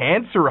Pixel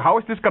Enhancer. How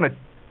is this gonna...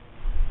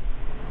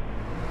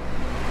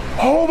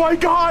 Oh my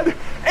God!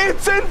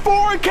 It's in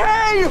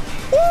 4K!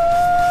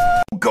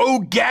 Woo! Go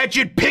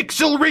Gadget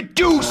Pixel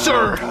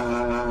Reducer!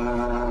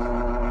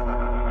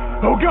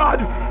 Oh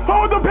God!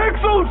 Oh, the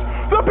pixels!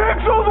 The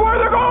pixels, where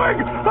they're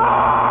going!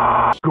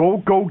 Ah!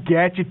 Go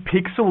Gadget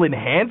Pixel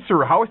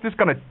Enhancer. How is this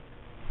gonna...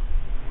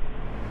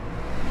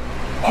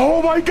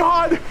 Oh my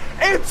God!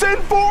 It's in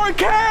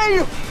 4K!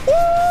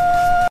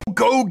 Woo!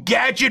 Go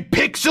Gadget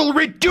Pixel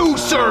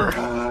Reducer!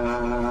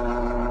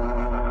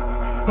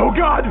 Oh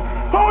God!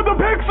 Oh, the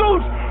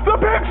pixels! The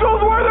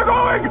pixels, where they're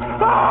going!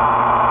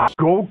 Ah!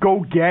 Go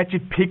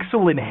Gadget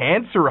Pixel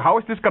Enhancer. How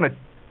is this gonna...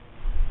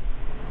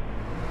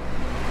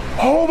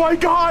 Oh my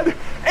God!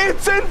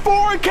 It's in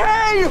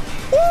 4K!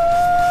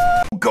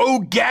 Woo! Go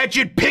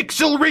Gadget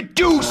Pixel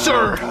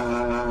Reducer!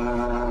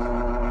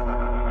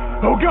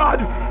 Oh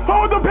God!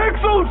 Oh, the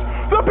pixels!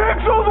 The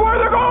pixels, where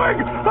they're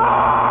going!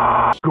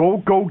 Ah! Go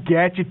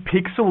Gadget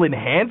Pixel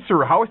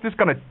Enhancer. How is this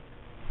gonna...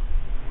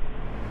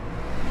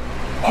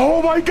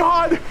 Oh my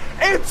God!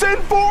 It's in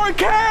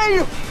 4K!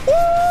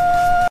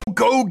 Woo!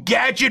 Go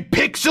Gadget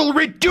Pixel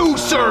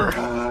Reducer!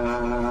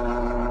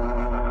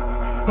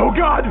 Oh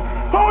God!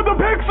 Oh, the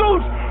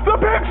pixels! The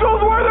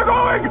pixels, where they're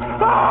going!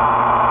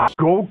 Ah!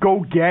 Go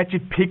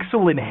Gadget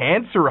Pixel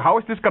Enhancer. How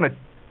is this gonna...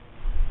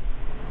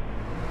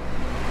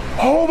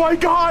 Oh my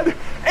God!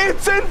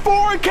 It's in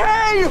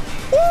 4K!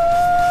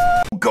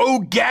 Woo! Go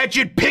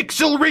Gadget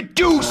Pixel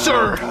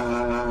Reducer!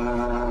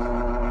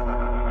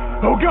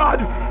 Oh God!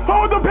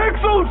 Oh, the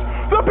pixels!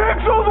 The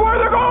pixels, where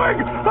they're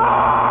going!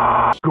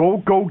 Ah!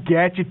 Go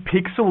Gadget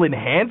Pixel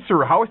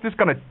Enhancer. How is this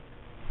gonna...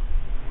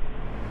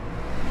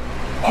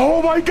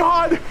 Oh my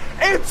God!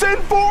 It's in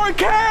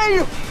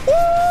 4K!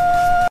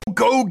 Woo!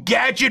 Go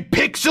Gadget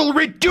Pixel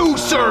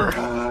Reducer!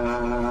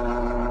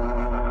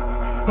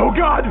 Oh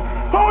God!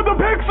 Oh, the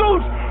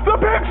pixels! The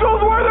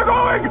pixels, where they're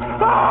going!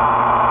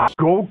 Ah!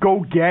 Go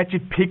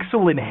Gadget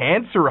Pixel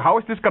Enhancer. How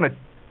is this gonna...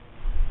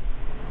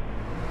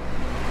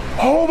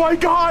 Oh my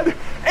God!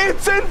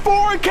 It's in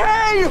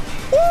 4K!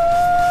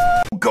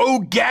 Woo! Go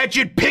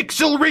Gadget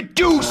Pixel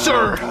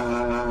Reducer!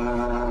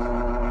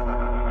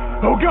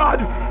 Oh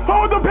God!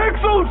 Oh, the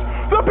pixels!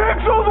 The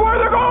pixels, where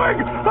they're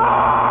going!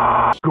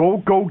 Ah! Go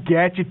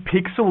Gadget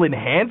Pixel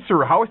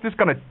Enhancer. How is this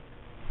gonna...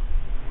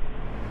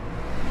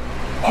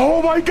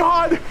 Oh my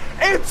God!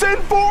 It's in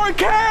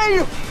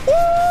 4K!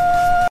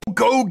 Woo!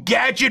 Go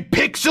Gadget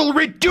Pixel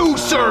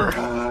Reducer!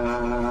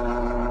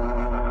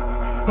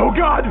 Oh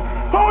God!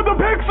 Oh, the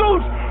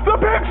pixels! The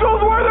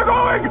pixels, where they're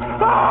going!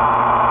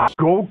 Ah!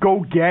 Go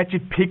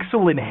Gadget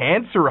Pixel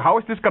Enhancer. How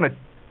is this gonna...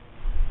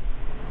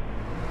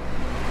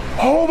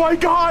 Oh my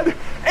God!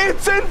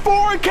 It's in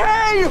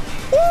 4K!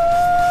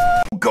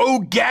 Woo! Go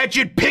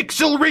Gadget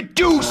Pixel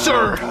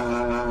Reducer!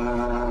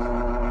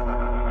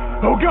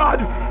 Oh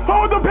God!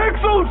 Oh, the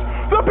pixels!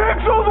 The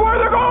pixels, where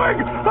they're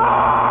going!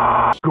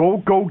 Ah!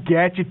 Go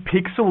Gadget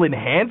Pixel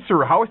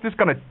Enhancer. How is this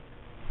gonna...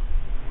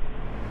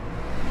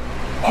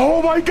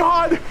 Oh my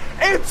God!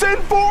 It's in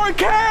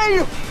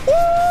 4K!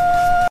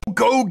 Woo!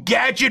 Go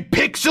Gadget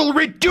Pixel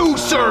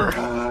Reducer!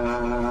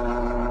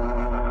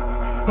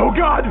 Oh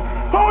God!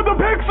 Oh, the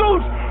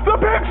pixels! The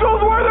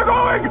pixels, where they're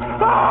going!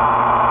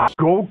 Ah!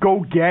 Go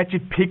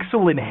Gadget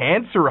Pixel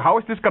Enhancer. How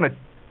is this gonna...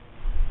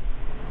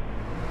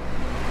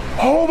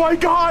 Oh my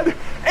god!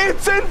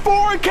 It's in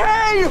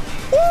 4K!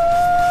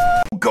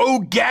 Woo! Go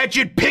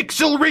Gadget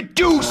Pixel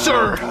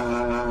Reducer!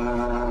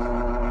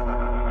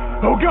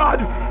 Oh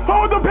god!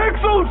 Oh, the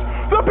pixels!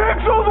 The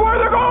pixels, where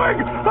they're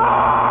going!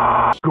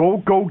 Ah!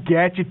 Go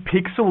Gadget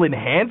Pixel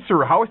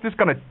Enhancer. How is this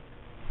gonna...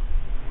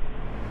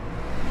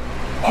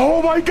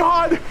 Oh my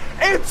god!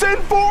 It's in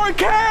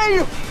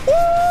 4K!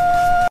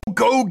 Woo!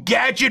 Go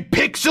Gadget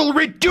Pixel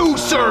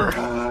Reducer!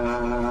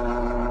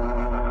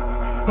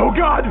 Oh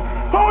god!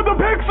 Oh, the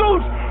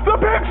pixels! The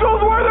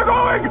pixels, where they're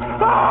going!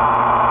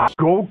 Ah!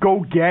 Go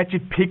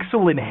Gadget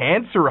Pixel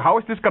Enhancer. How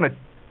is this gonna...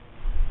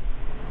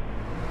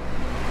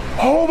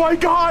 Oh my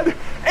god!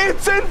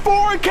 It's in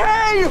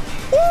 4K!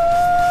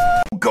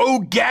 Woo! Go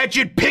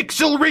Gadget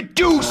Pixel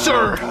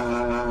Reducer!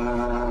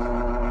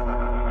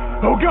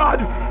 Oh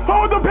god!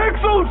 Oh, the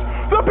pixels!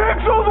 The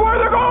pixels, where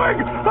they're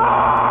going!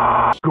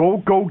 Ah! Go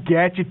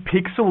Gadget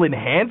Pixel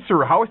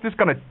Enhancer. How is this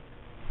gonna...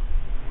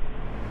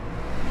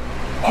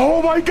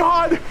 Oh my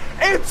god!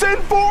 It's in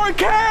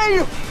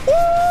 4K!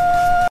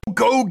 Woo!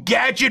 Go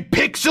Gadget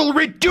Pixel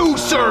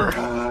Reducer!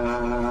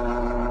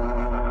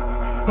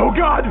 Oh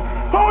god!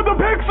 Oh, the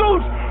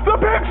pixels! The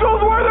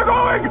pixels, where they're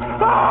going!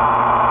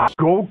 Ah!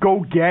 Go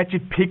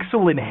Gadget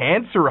Pixel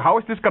Enhancer. How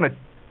is this gonna...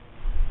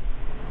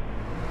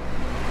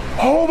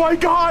 Oh my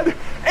god!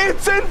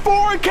 It's in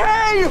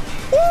 4K!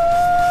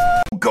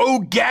 Woo! Go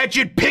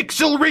Gadget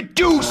Pixel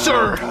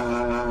Reducer!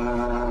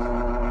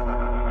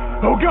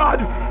 Oh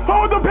god!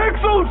 Oh, the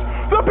pixels!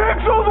 The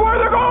pixels, where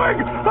they're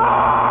going!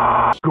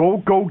 Ah! Go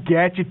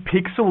Gadget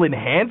Pixel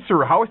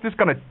Enhancer. How is this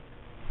gonna...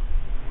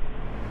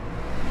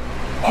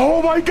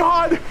 Oh my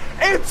god!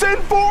 It's in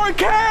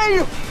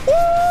 4K!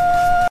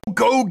 Woo!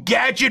 Go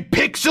Gadget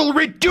Pixel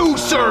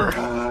Reducer!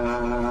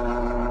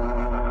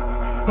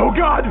 Oh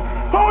god!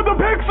 Oh, the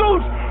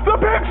pixels! The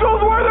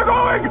pixels, where they're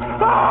going!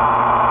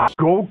 Ah!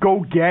 Go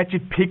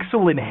Gadget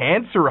Pixel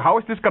Enhancer. How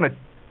is this gonna...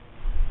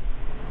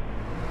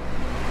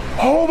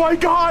 Oh my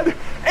god!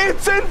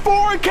 It's in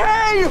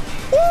 4K!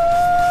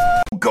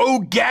 Woo! Go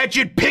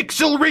Gadget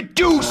Pixel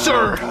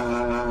Reducer!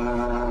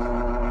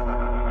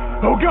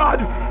 Oh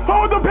god!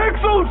 Oh, the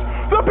pixels!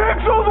 The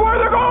pixels, where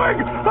they're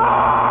going!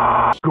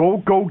 Ah!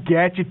 Go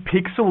Gadget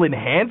Pixel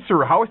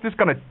Enhancer. How is this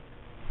gonna...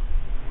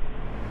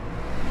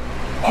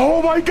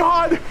 Oh my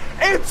god!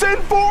 It's in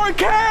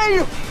 4K!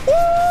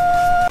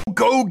 Woo!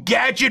 Go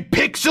Gadget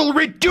Pixel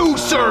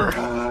Reducer!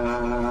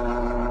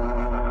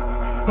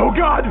 Oh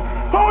god!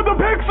 Oh, the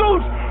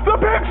pixels! The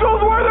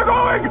pixels, where they're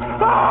going!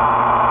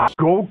 Ah!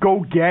 Go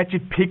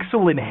Gadget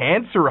Pixel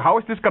Enhancer. How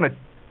is this gonna...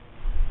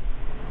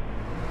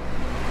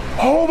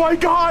 Oh my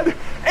god!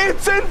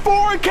 It's in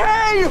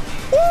 4K!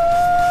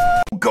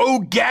 Woo! Go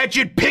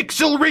Gadget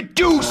Pixel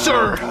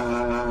Reducer!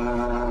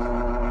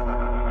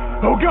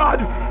 Oh god!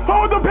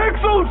 Oh, the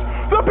pixels!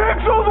 The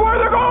pixels, where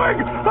they're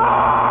going!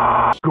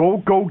 Ah!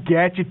 Go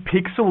Gadget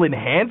Pixel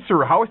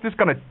Enhancer. How is this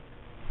gonna...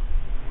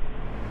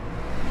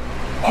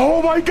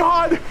 Oh my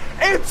god!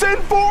 It's in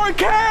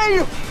 4K!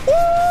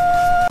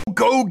 Woo!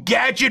 Go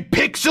Gadget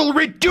Pixel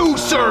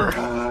Reducer!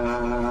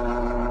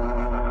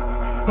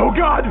 Oh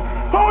god!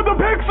 Oh, the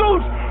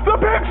pixels! The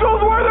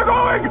pixels, where they're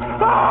going!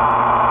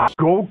 Ah!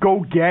 Go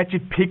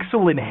Gadget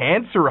Pixel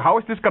Enhancer. How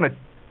is this gonna...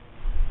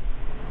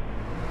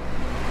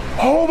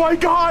 Oh my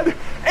god!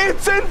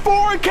 It's in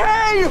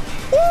 4K!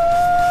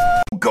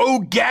 Woo! Go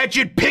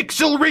Gadget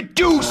Pixel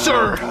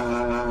Reducer!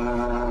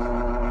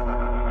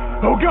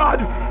 Oh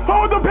god!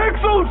 Oh, the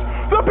pixels!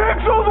 The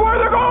pixels, where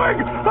they're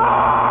going!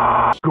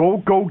 Ah!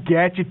 Go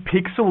Gadget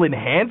Pixel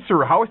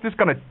Enhancer. How is this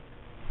gonna...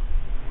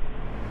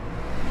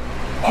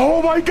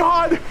 Oh my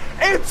god!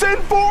 It's in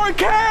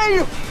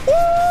 4K!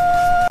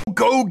 Woo!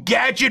 Go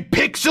Gadget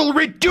Pixel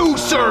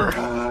Reducer!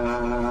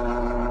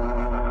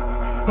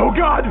 Oh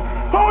god!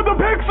 Oh, the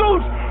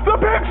pixels! The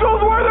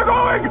pixels, where they're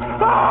going!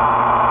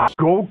 Ah!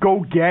 Go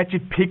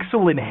Gadget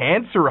Pixel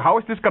Enhancer. How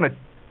is this gonna...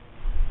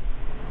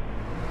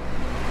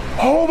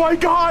 Oh my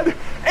god!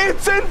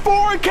 It's in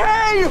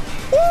 4K!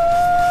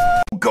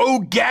 Woo! Go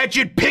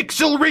Gadget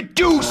Pixel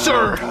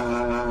Reducer!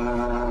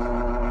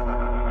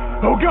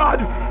 Oh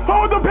god!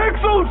 Oh, the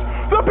pixels!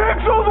 The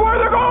pixels, where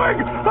they're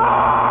going!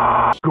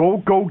 Ah! Go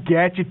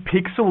Gadget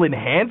Pixel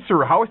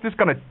Enhancer. How is this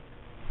gonna...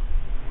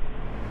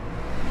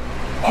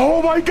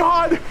 Oh my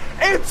god!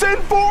 It's in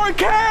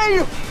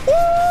 4K!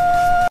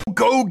 Woo!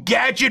 Go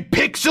Gadget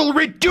Pixel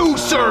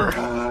Reducer!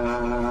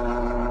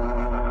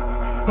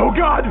 Oh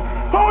god!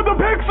 Oh, the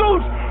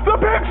pixels! The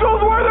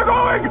pixels, where they're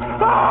going!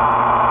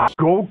 Ah!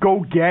 Go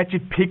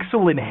Gadget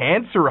Pixel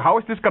Enhancer. How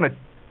is this gonna...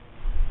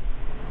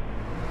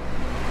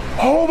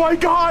 Oh my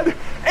god!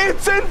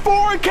 It's in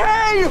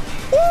 4K!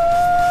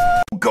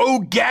 Woo! Go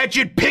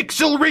Gadget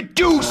Pixel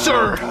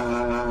Reducer!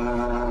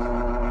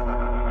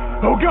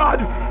 Oh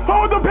god!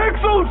 Oh, the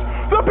pixels!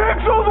 The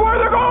pixels, where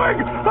they're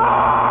going!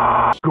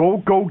 Ah! Go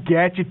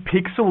Gadget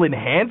Pixel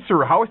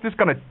Enhancer. How is this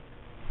gonna...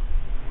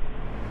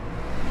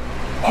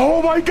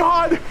 Oh my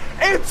god!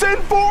 It's in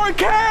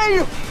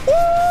 4K!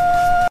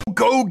 Woo!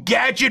 Go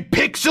Gadget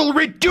Pixel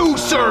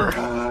Reducer!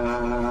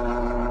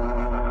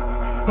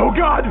 Oh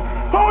god!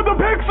 Oh, the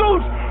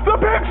pixels! The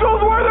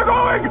pixels, where they're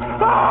going!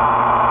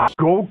 Ah!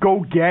 Go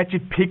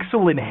Gadget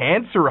Pixel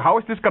Enhancer. How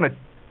is this gonna...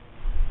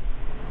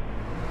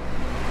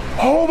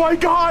 Oh my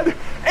god!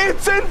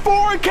 It's in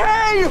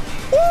 4K!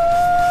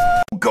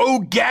 Woo! Go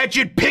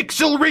Gadget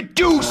Pixel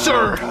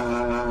Reducer!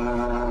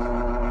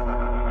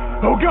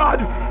 Oh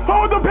god!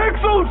 Oh, the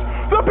pixels!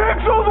 The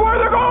pixels, where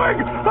they're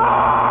going!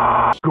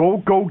 Ah!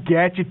 Go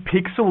Gadget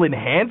Pixel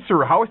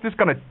Enhancer. How is this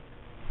gonna...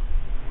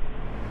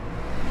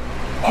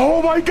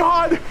 Oh my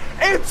god!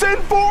 It's in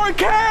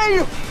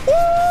 4K!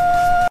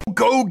 Woo!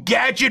 Go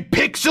Gadget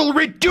Pixel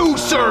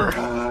Reducer!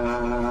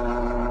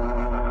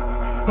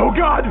 Oh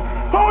god!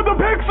 Oh, the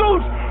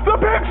pixels! The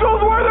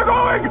pixels, where they're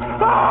going!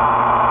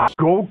 Ah!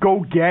 Go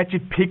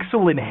Gadget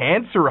Pixel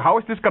Enhancer. How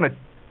is this gonna...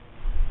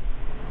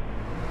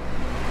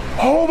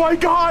 Oh my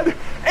god!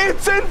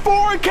 It's in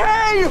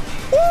 4K!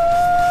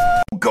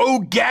 Woo! Go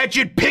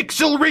Gadget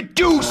Pixel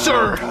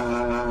Reducer!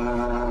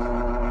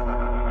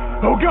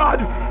 Oh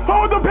god!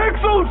 Oh, the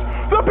pixels!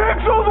 The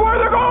pixels, where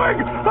they're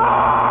going!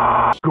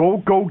 Ah! Go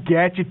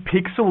Gadget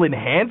Pixel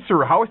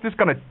Enhancer. How is this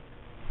gonna...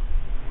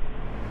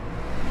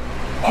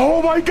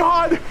 Oh my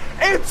god!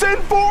 It's in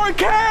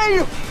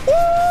 4K!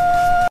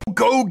 Woo!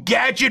 Go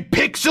Gadget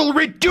Pixel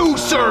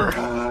Reducer!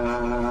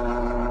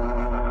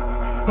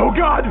 Oh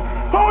god!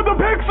 Oh, the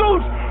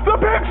pixels! The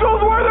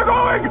pixels, where they're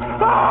going!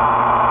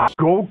 Ah!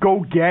 Go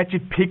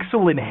Gadget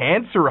Pixel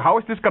Enhancer. How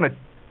is this gonna...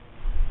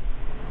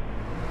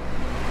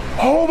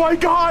 Oh my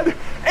god!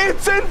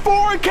 It's in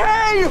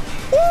 4K!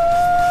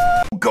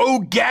 Woo! Go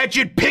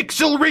Gadget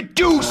Pixel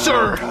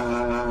Reducer!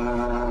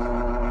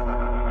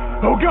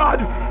 Oh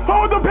god!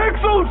 Oh, the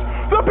pixels!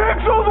 The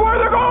pixels, where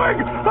they're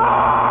going!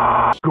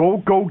 Ah!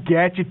 Go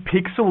Gadget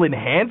Pixel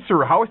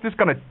Enhancer. How is this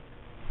gonna...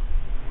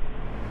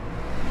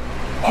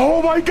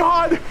 Oh my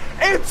god!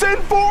 It's in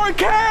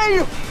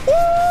 4K!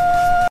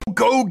 Woo!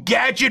 Go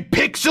Gadget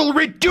Pixel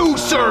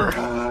Reducer!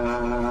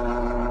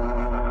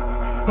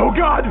 Oh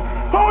god!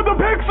 Oh, the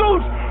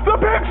pixels! The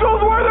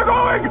pixels, where they're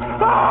going!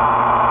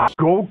 Ah!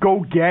 Go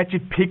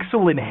Gadget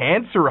Pixel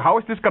Enhancer. How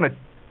is this gonna...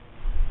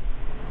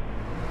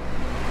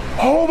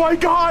 Oh my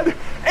god!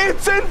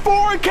 It's in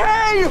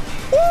 4K!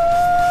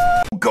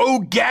 Woo! Go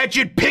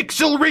Gadget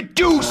Pixel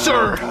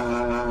Reducer!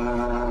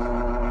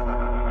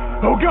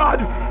 Oh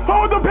god!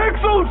 Oh, the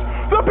pixels!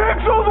 The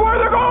pixels, where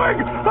they're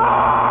going!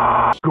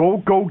 Ah!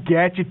 Go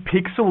Gadget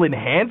Pixel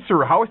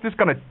Enhancer. How is this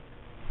gonna...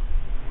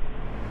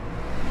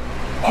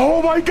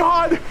 Oh my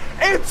god!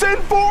 It's in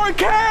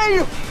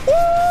 4K!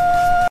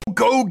 Woo!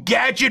 Go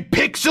Gadget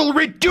Pixel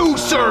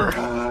Reducer!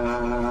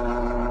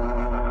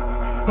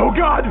 Oh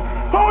god!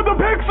 Oh, the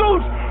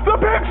pixels! The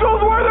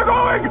pixels, where they're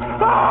going!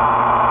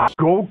 Ah!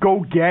 Go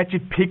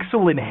Gadget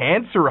Pixel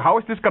Enhancer. How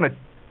is this gonna...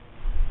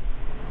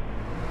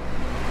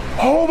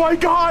 Oh my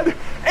god!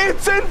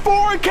 It's in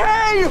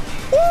 4K!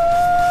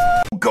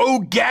 Woo! Go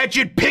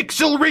Gadget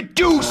Pixel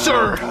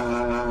Reducer!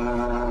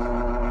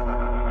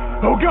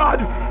 Oh god!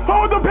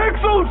 Oh, the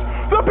pixels!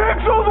 The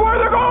pixels, where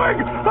they're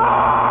going!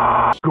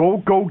 Ah! Go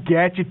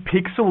Gadget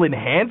Pixel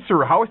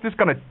Enhancer. How is this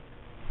gonna...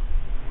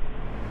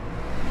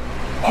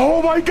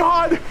 Oh my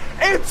god!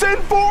 It's in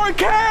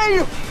 4K!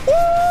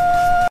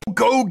 Woo!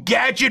 Go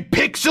Gadget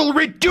Pixel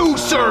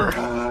Reducer!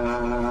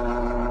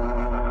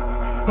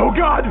 Oh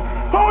god!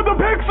 Oh, the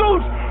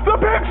pixels! The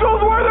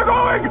pixels, where they're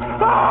going!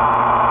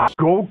 Ah!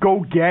 Go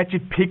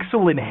Gadget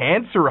Pixel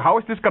Enhancer. How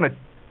is this gonna...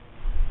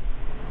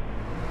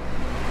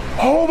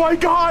 Oh my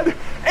god!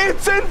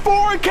 It's in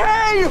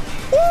 4K!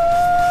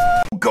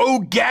 Woo! Go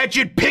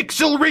Gadget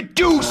Pixel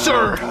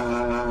Reducer!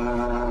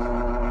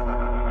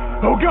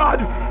 Oh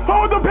god!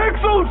 Oh, the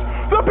pixels!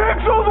 The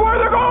pixels, where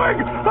they're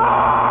going!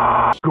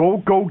 Ah!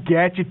 Go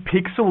Gadget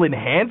Pixel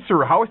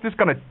Enhancer. How is this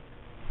gonna...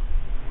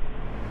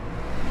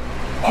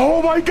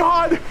 Oh my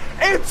god!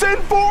 It's in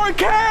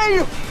 4K!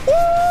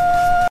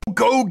 Woo!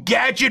 Go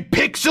Gadget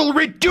Pixel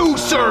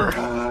Reducer!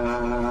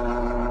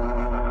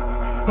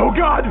 Oh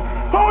god!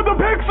 Oh, the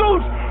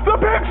pixels! The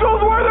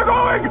pixels, where they're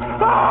going!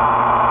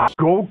 Ah!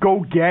 Go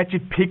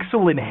Gadget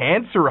Pixel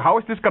Enhancer. How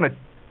is this gonna...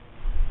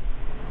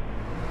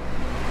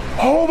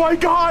 Oh my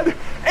god!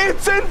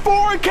 It's in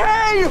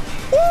 4K!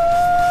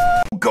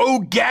 Woo! Go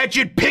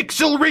Gadget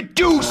Pixel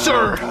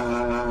Reducer!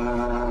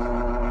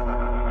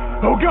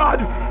 Oh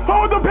god!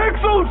 Oh, the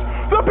pixels!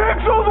 The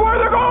pixels, where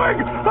they're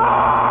going!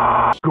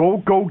 Ah! Go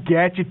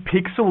Gadget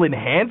Pixel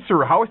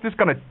Enhancer. How is this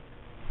gonna...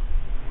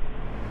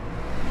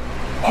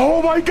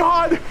 Oh my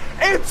god!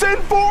 It's in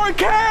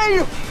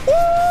 4K!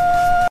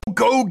 Woo!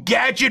 Go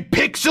Gadget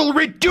Pixel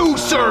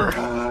Reducer!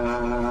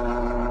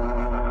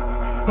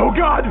 Oh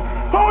god!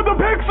 Oh, the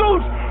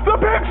pixels! The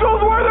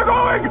pixels, where they're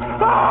going!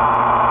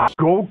 Ah!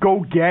 Go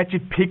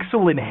Gadget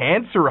Pixel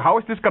Enhancer. How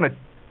is this gonna...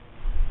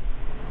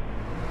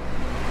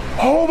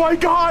 Oh my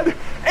god!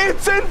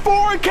 It's in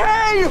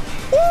 4K!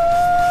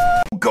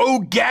 Woo! Go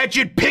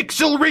Gadget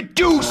Pixel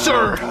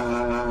Reducer!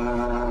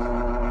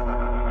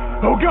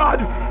 Oh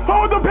god!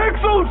 Oh, the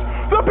pixels!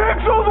 The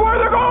pixels, where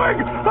they're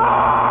going!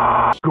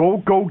 Ah!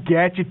 Go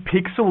Gadget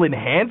Pixel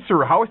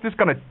Enhancer. How is this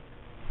gonna...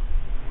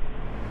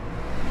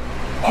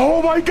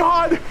 Oh my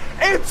god!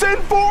 It's in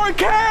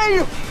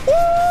 4K!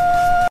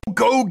 Woo!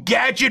 Go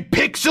Gadget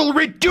Pixel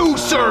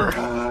Reducer!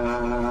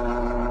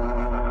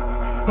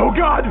 Oh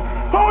god!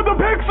 Oh, the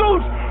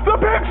pixels! The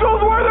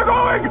pixels, where they're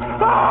going!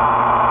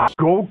 Ah!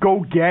 Go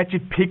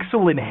Gadget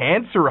Pixel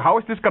Enhancer. How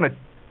is this gonna...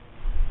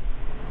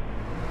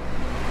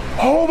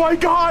 Oh my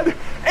god!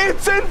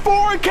 It's in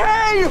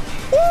 4K!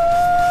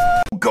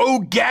 Woo! Go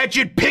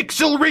Gadget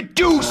Pixel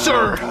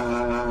Reducer!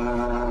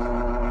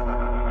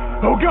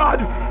 Oh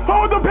god!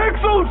 Oh, the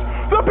pixels!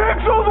 The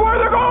pixels, where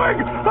they're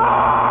going!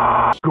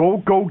 Ah!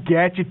 Go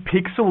Gadget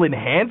Pixel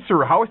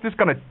Enhancer. How is this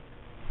gonna...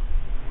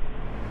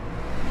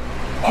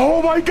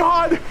 Oh my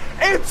god!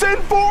 It's in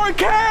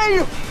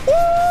 4K!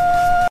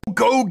 Woo!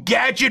 Go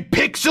Gadget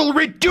Pixel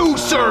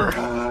Reducer!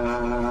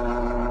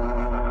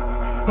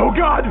 Oh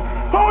god!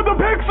 Oh, the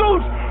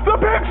pixels! The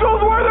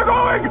pixels, where they're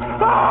going!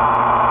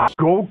 Ah!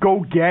 Go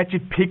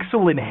Gadget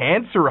Pixel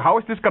Enhancer. How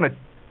is this gonna...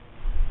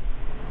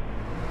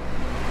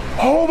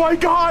 Oh my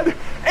god!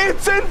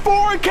 It's in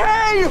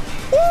 4K!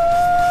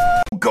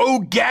 Woo! Go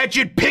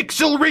Gadget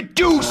Pixel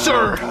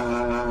Reducer!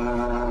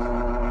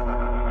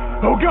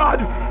 Oh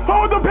god!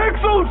 Oh, the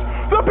pixels!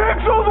 The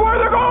pixels, where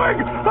they're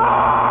going!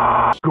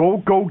 Ah! Go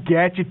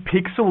Gadget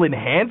Pixel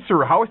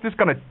Enhancer. How is this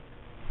gonna...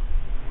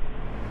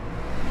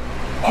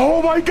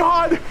 Oh my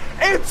god!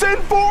 It's in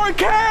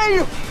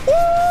 4K!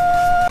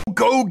 Woo!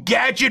 Go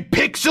Gadget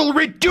Pixel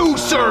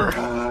Reducer!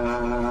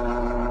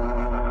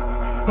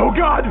 Oh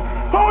god!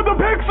 Oh, the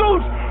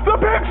pixels! The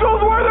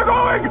pixels, where they're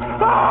going!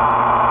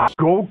 Ah!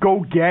 Go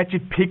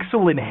Gadget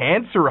Pixel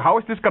Enhancer. How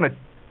is this gonna...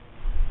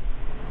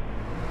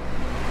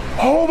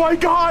 Oh my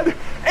god!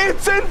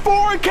 It's in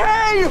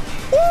 4K!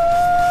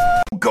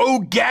 Woo! Go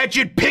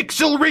Gadget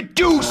Pixel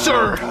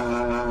Reducer!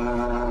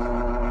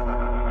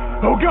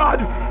 Oh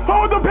god!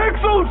 Oh, the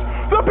pixels!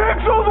 The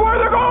pixels, where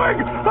they're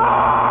going!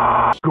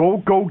 Ah! Go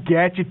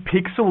Gadget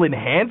Pixel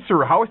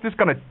Enhancer. How is this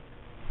gonna...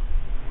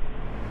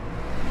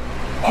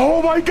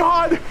 Oh my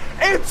god!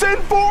 It's in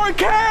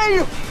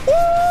 4K!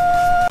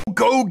 Woo!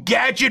 Go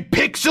Gadget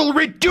Pixel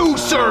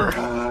Reducer!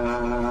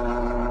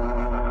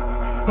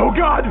 Oh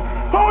god!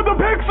 Oh, the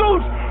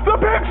pixels! The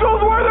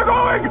pixels, where they're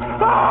going!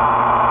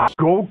 Ah!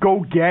 Go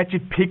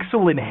Gadget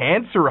Pixel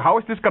Enhancer. How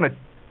is this gonna...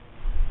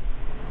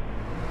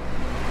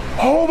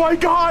 Oh my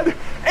god!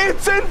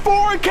 It's in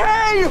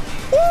 4K!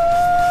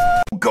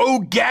 Woo! Go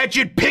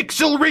Gadget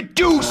Pixel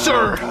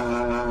Reducer!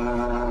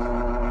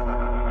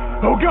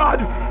 Oh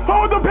god!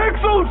 Oh, the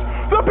pixels!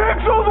 The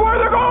pixels, where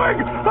they're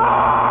going!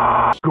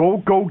 Ah!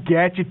 Go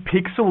Gadget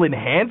Pixel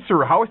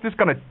Enhancer. How is this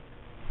gonna...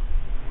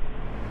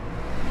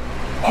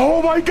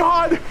 Oh my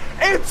god!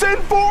 It's in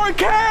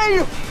 4K!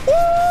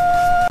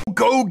 Woo!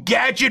 Go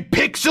Gadget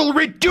Pixel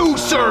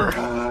Reducer!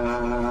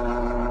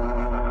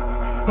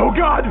 Oh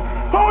god!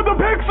 Oh, the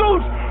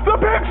pixels! The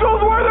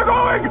pixels, where they're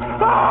going!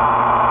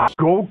 Ah!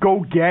 Go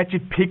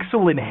Gadget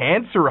Pixel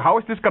Enhancer. How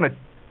is this gonna...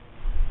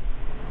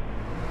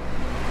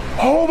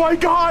 Oh my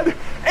god!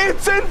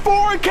 It's in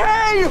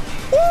 4K!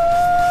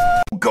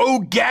 Woo! Go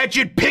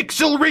Gadget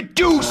Pixel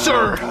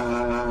Reducer!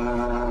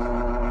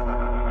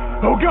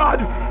 Oh god!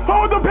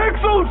 Oh, the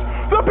pixels!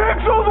 The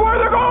pixels, where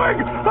they're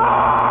going!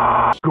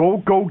 Ah!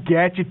 Go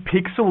Gadget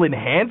Pixel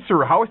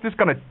Enhancer. How is this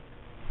gonna...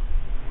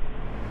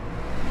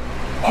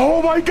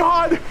 Oh my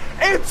god!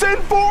 It's in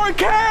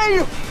 4K!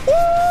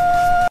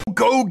 Woo!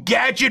 Go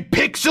Gadget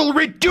Pixel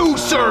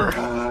Reducer!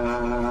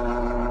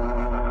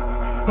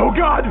 Oh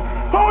god!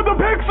 Oh, the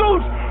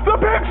pixels! The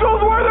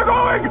pixels, where they're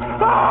going!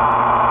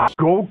 Ah!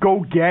 Go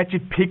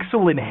Gadget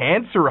Pixel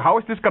Enhancer. How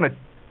is this gonna...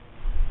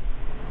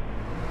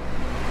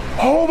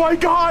 Oh my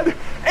god!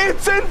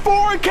 It's in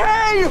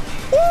 4K!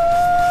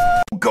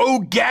 Woo! Go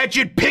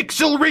Gadget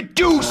Pixel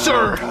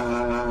Reducer!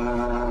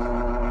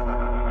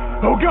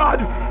 Oh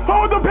god!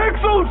 Oh, the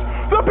pixels!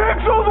 The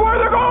pixels, where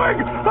they're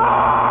going!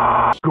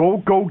 Ah!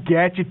 Go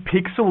Gadget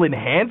Pixel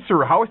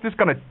Enhancer. How is this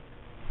gonna...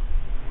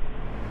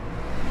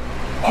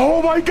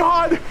 Oh my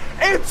god!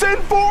 It's in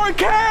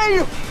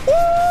 4K!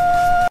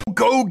 Woo!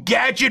 Go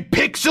Gadget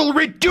Pixel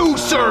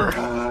Reducer!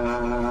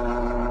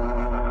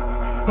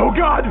 Oh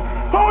god!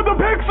 Oh, the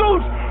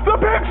pixels! The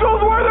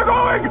pixels, where they're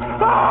going!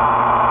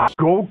 Ah!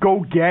 Go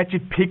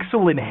Gadget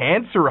Pixel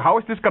Enhancer. How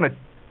is this gonna...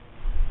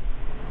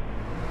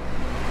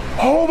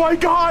 Oh my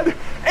god!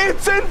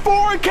 It's in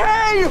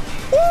 4K!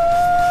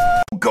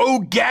 Woo! Go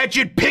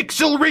Gadget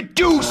Pixel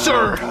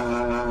Reducer!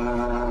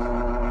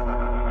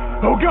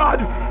 Oh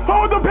god!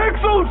 Oh, the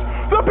pixels!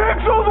 The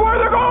pixels, where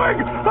they're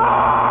going!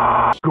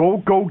 Ah! Go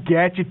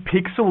Gadget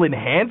Pixel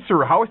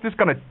Enhancer. How is this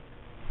gonna...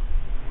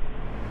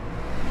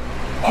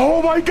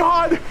 Oh my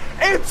god!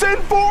 It's in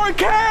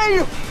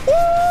 4K!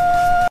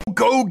 Woo!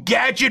 Go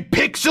Gadget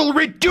Pixel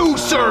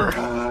Reducer!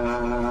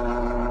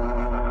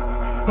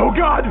 Oh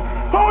god!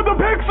 Oh, the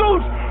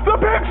pixels! The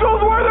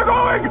pixels, where they're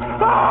going!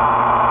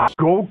 Ah!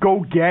 Go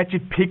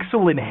Gadget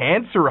Pixel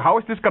Enhancer. How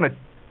is this gonna...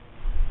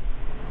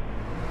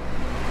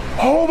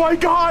 Oh my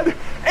god!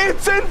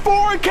 It's in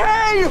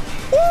 4K!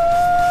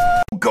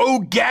 Woo! Go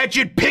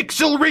Gadget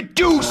Pixel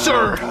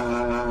Reducer!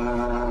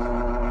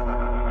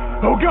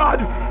 Oh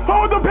god!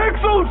 Oh, the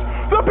pixels!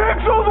 The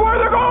pixels, where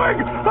they're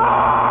going!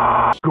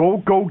 Ah!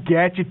 Go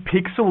Gadget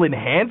Pixel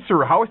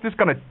Enhancer. How is this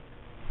gonna...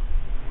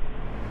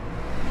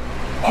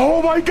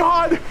 Oh my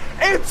god!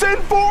 It's in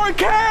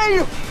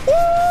 4K!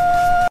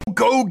 Woo!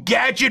 Go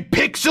Gadget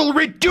Pixel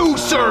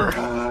Reducer!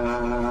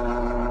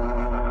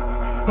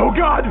 Oh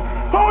god!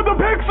 Oh, the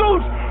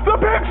pixels! The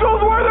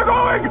pixels, where they're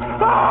going!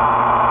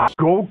 Ah!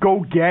 Go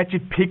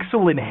Gadget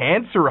Pixel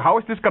Enhancer. How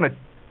is this gonna...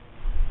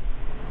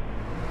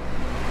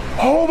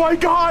 Oh my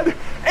god!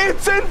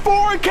 It's in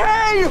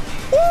 4K!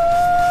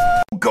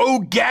 Woo! Go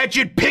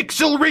Gadget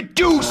Pixel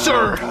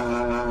Reducer!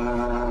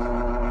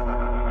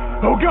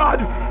 Oh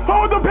god!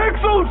 Oh, the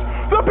pixels!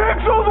 The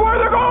pixels, where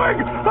they're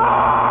going!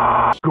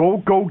 Ah! Go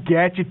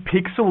Gadget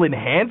Pixel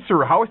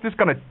Enhancer. How is this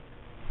gonna...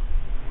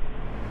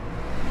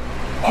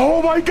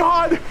 Oh my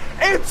god!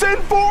 It's in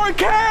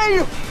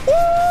 4K!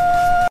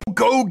 Woo!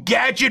 Go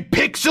Gadget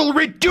Pixel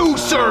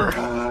Reducer!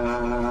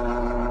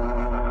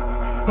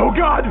 Oh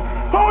god!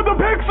 Oh, the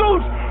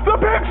pixels! The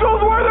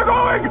pixels, where they're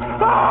going!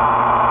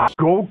 Ah!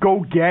 Go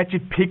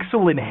Gadget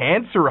Pixel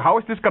Enhancer. How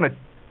is this gonna...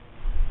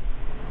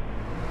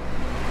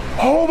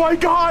 Oh my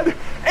god!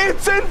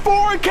 It's in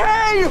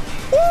 4K!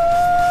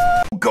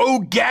 Woo! Go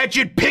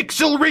Gadget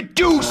Pixel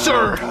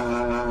Reducer!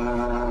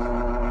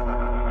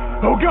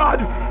 Oh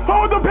god!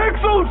 Oh, the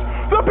pixels!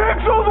 The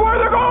pixels, where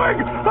they're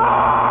going!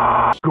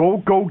 Ah! Go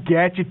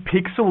Gadget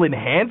Pixel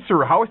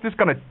Enhancer. How is this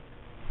gonna...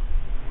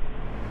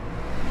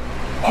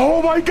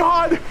 Oh my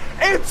god!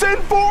 It's in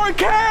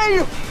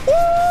 4K!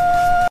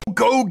 Woo!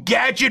 Go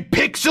Gadget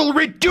Pixel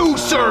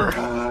Reducer!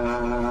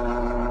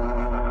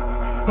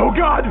 Oh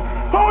god!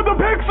 Oh, the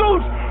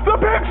pixels! The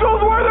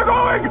pixels, where they're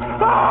going!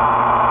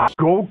 Ah!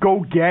 Go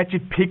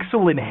Gadget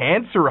Pixel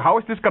Enhancer. How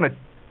is this gonna...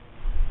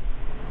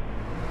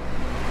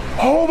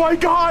 Oh my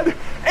god!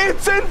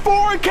 It's in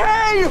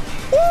 4K!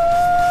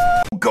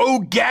 Woo! Go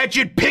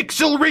Gadget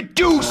Pixel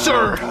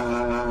Reducer!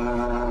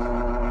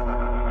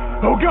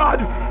 Oh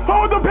god!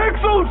 Oh, the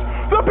pixels!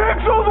 The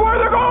pixels, where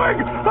they're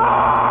going!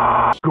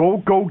 Ah!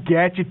 Go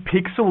Gadget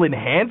Pixel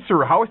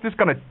Enhancer. How is this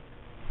gonna...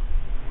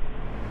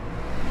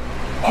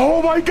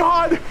 Oh my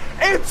god!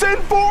 It's in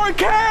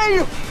 4K!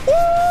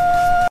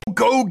 Woo!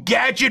 Go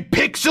Gadget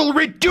Pixel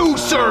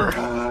Reducer!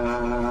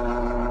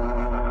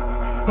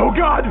 Oh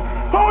god!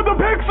 Oh, the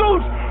pixels!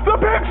 The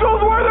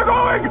pixels, where they're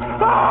going!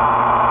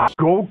 Ah!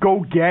 Go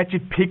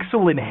Gadget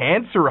Pixel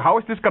Enhancer. How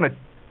is this gonna...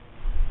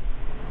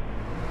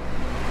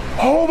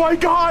 Oh my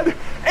god!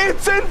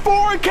 It's in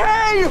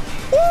 4K!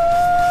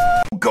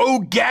 Woo! Go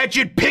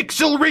Gadget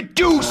Pixel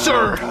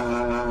Reducer!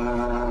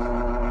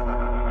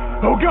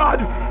 Oh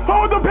god!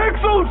 Oh, the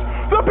pixels!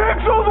 The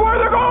pixels, where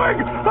they're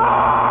going!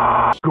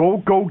 Ah!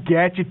 Go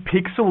Gadget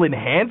Pixel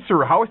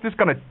Enhancer. How is this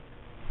gonna...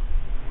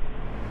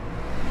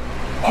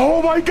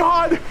 Oh my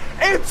god!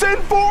 It's in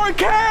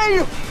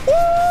 4K!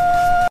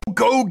 Woo!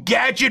 Go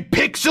Gadget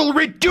Pixel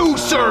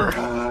Reducer!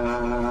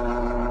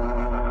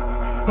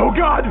 Oh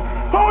god!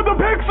 Oh, the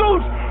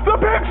pixels! The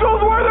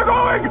pixels, where they're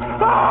going!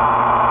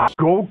 Ah!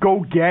 Go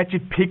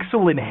Gadget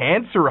Pixel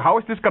Enhancer. How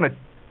is this gonna...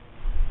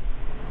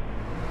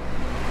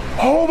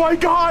 Oh my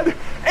god!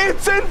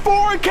 It's in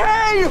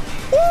 4K!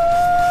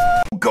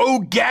 Woo! Go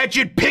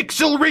Gadget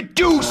Pixel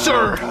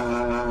Reducer!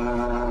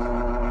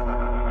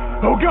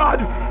 Oh god!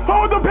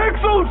 Oh, the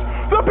pixels!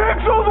 The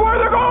pixels, where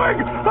they're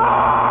going!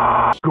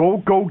 Ah!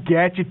 Go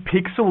Gadget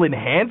Pixel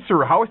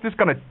Enhancer. How is this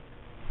gonna...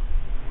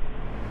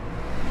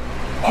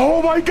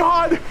 Oh my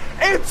god!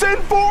 It's in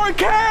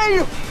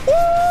 4K!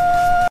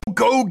 Woo!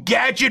 Go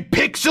Gadget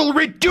Pixel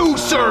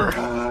Reducer!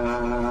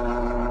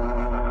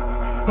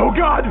 Oh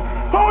god!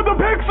 Oh, the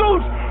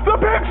pixels! The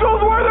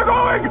pixels, where they're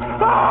going!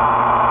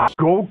 Ah!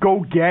 Go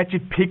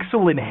Gadget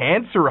Pixel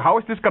Enhancer. How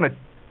is this gonna...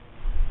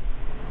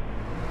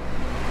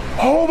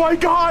 Oh my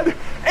god!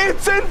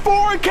 It's in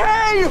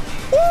 4K!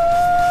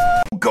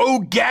 Woo! Go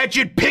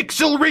Gadget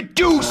Pixel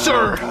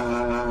Reducer!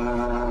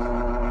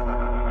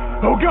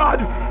 Oh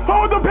god!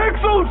 Oh, the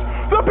pixels!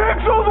 The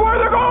pixels, where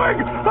they're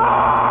going!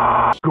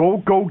 Ah!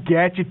 Go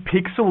Gadget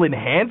Pixel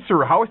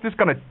Enhancer. How is this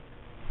gonna...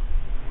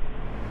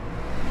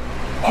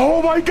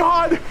 Oh my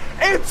god!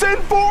 It's in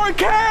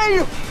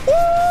 4K!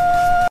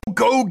 Woo!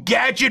 Go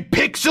Gadget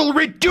Pixel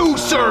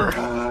Reducer!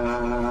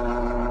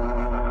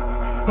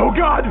 Oh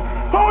god!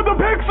 Oh, the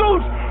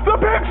pixels! The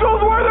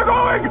pixels, where they're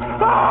going!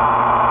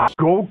 Ah!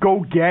 Go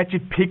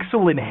Gadget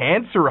Pixel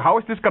Enhancer. How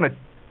is this gonna...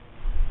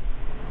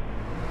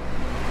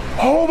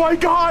 Oh my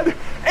god!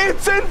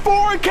 It's in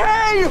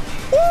 4K!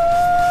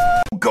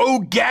 Woo! Go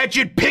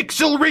Gadget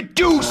Pixel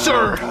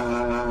Reducer!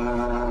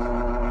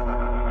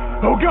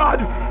 Oh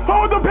god!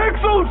 Oh, the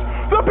pixels!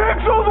 The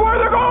pixels, where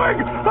they're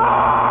going!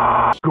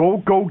 Ah!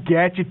 Go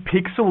Gadget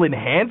Pixel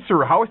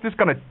Enhancer. How is this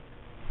gonna...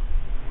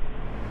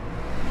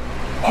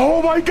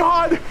 Oh my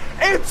god!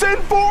 It's in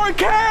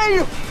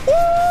 4K!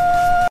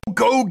 Woo!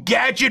 Go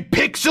Gadget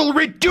Pixel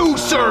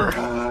Reducer!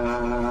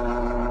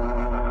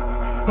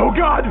 Oh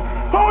god!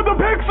 Oh, the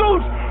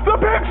pixels! The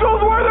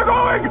pixels, where they're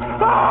going!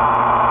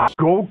 Ah!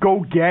 Go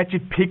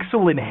Gadget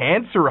Pixel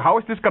Enhancer. How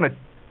is this gonna...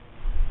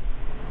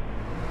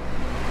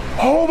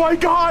 Oh my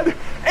god!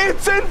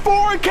 It's in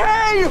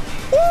 4K!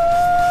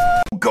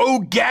 Woo! Go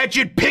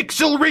Gadget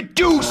Pixel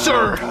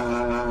Reducer!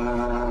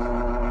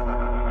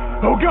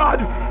 Oh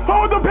god!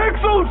 Oh, the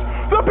pixels!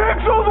 The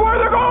pixels, where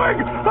they're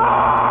going!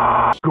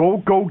 Ah!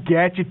 Go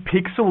Gadget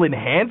Pixel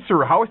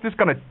Enhancer. How is this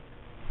gonna...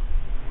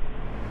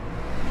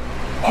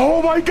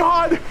 Oh my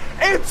god!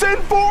 It's in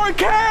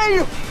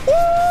 4K!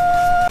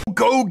 Woo!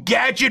 Go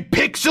Gadget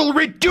Pixel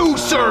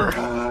Reducer!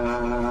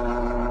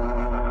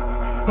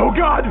 Oh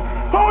god!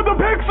 Oh, the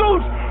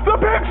pixels! The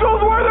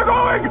pixels, where they're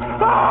going!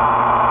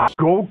 Ah!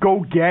 Go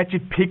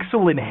Gadget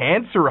Pixel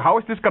Enhancer. How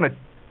is this gonna...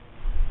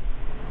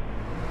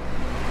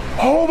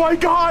 Oh my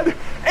god!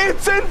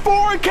 It's in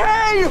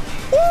 4K!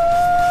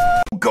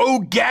 Woo! Go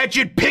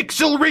Gadget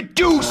Pixel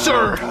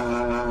Reducer!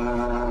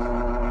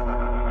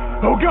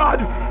 Oh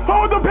god!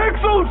 Oh, the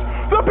pixels!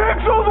 The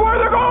pixels, where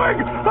they're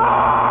going!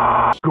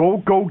 Ah!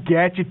 Go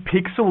Gadget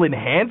Pixel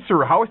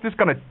Enhancer. How is this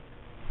gonna...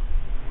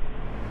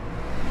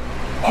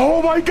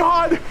 Oh my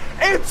god!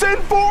 It's in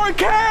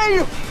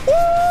 4K!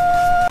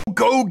 Woo!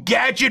 Go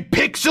Gadget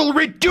Pixel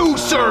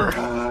Reducer!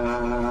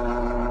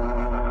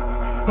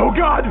 Oh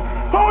god!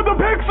 Oh, the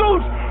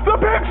pixels! The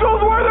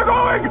pixels, where they're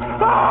going!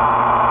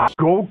 Ah!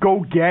 Go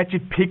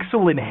Gadget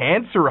Pixel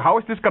Enhancer. How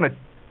is this gonna...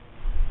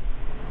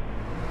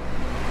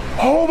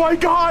 Oh my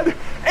god!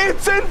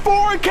 It's in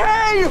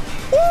 4K!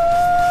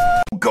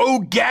 Woo! Go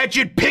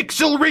Gadget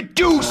Pixel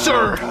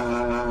Reducer!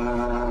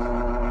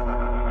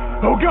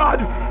 Oh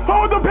god!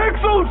 Oh, the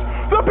pixels!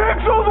 The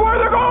pixels, where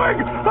they're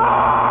going!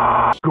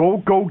 Ah! Go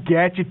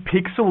Gadget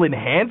Pixel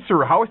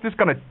Enhancer. How is this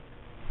gonna...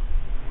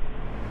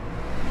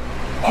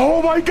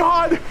 Oh my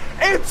god!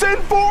 It's in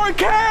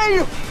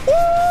 4K!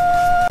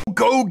 Woo!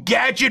 Go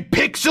Gadget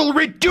Pixel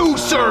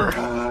Reducer!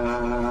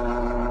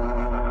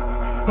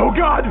 Oh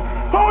god!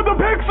 Oh, the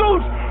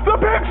pixels! The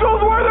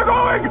pixels, where they're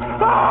going!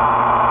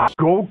 Ah!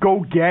 Go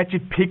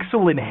Gadget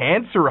Pixel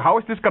Enhancer. How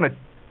is this gonna...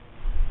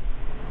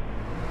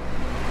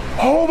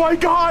 Oh my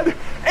god!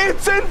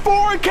 It's in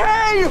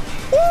 4K!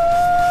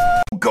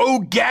 Woo! Go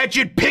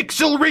Gadget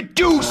Pixel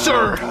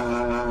Reducer!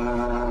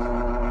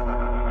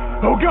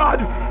 Oh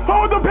god!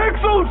 Oh, the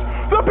pixels!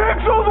 The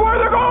pixels, where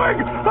they're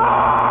going!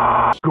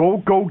 Ah!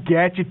 Go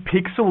Gadget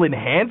Pixel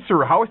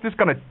Enhancer. How is this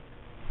gonna...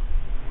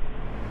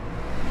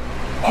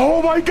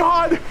 Oh my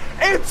god!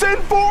 It's in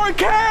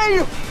 4K!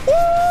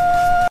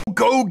 Woo!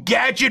 Go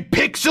Gadget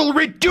Pixel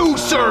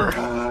Reducer!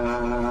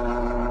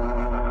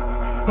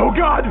 Oh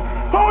god!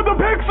 Oh, the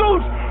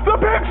pixels! The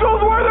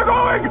pixels, where they're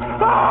going!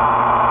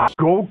 Ah!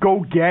 Go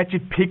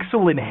Gadget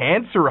Pixel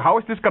Enhancer. How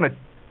is this gonna...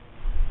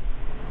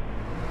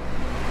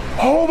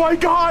 Oh my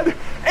god!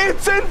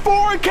 It's in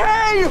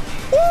 4K!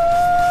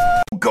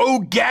 Woo! Go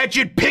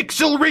Gadget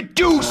Pixel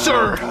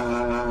Reducer!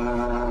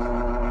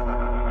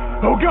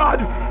 Oh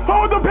god!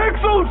 Oh, the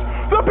pixels!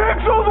 The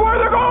pixels, where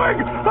they're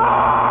going!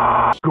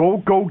 Ah!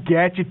 Go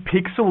Gadget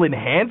Pixel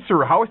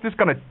Enhancer. How is this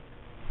gonna...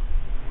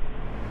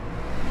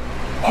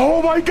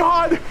 Oh my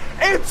god!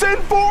 It's in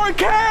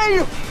 4K!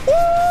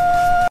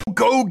 Woo!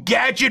 Go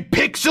Gadget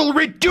Pixel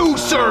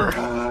Reducer!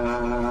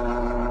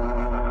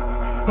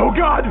 Oh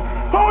god!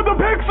 Oh, the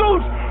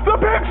pixels! The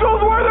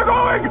pixels, where they're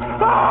going!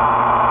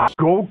 Ah!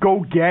 Go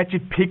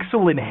Gadget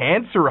Pixel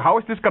Enhancer. How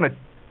is this gonna...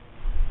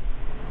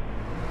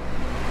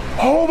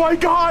 Oh my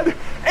god!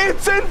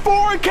 It's in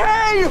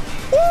 4K!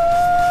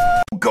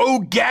 Woo! Go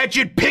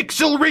Gadget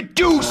Pixel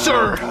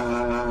Reducer!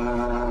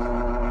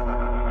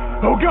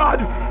 Oh god!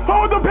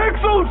 Oh, the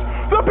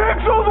pixels! The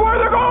pixels, where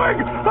they're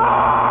going!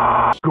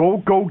 Ah!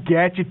 Go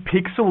Gadget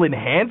Pixel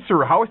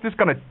Enhancer. How is this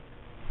gonna...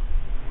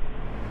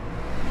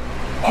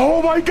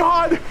 Oh my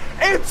god!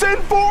 It's in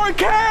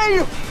 4K!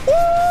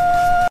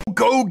 Woo!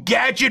 Go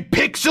Gadget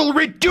Pixel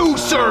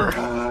Reducer!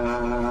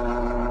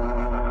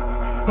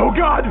 Oh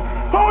god!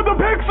 Oh, the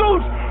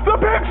pixels! The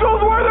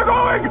pixels, where they're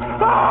going!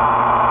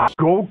 Ah!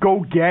 Go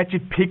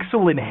Gadget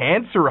Pixel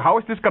Enhancer. How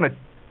is this gonna...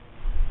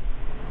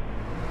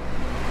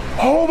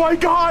 Oh my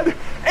god!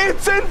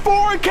 It's in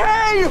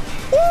 4K!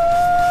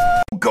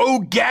 Woo! Go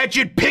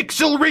Gadget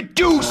Pixel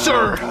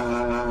Reducer!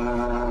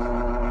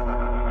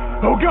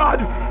 Oh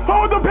god!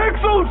 Oh, the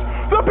pixels!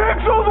 The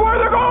pixels, where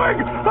they're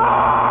going!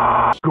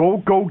 Ah!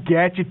 Go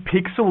Gadget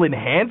Pixel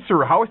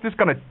Enhancer. How is this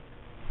gonna...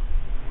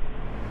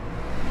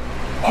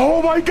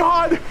 Oh my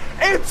god!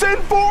 It's in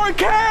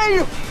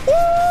 4K!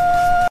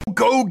 Woo!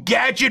 Go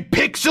Gadget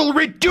Pixel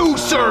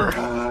Reducer!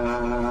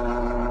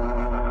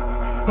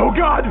 Oh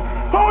god!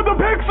 Oh, the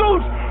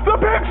pixels! The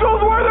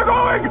pixels, where they're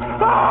going!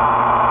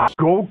 Ah!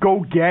 Go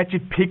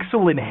Gadget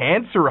Pixel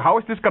Enhancer. How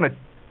is this gonna...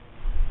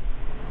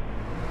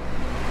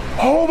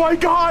 Oh my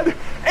god!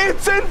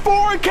 It's in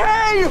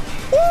 4K!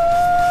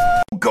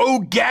 Woo! Go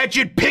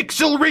Gadget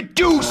Pixel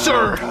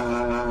Reducer!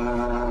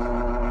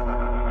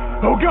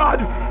 Oh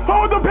god!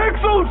 Oh, the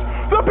pixels!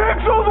 The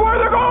pixels, where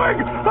they're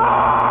going!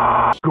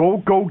 Ah! Go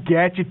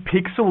Gadget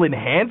Pixel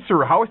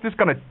Enhancer. How is this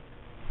gonna...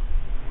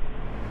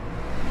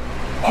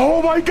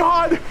 Oh my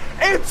god!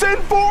 It's in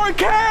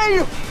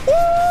 4K!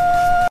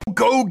 Woo!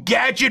 Go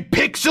Gadget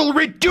Pixel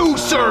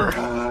Reducer!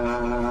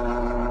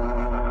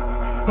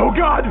 Oh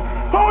god!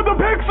 Oh, the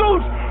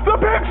pixels! The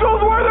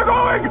pixels! Where they're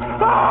going!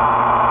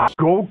 Ah!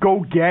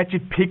 Go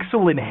Gadget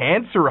Pixel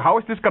Enhancer. How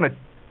is this gonna...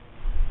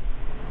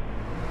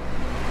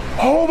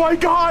 Oh my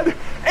god!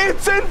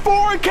 It's in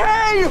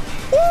 4K!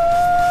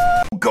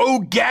 Woo! Go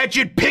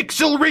Gadget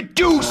Pixel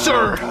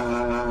Reducer!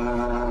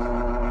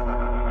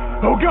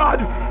 Oh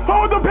god!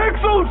 Oh, the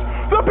pixels!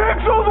 The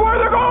pixels! Where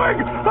they're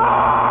going!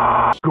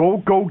 Ah!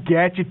 Go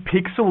Gadget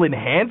Pixel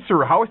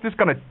Enhancer. How is this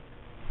gonna...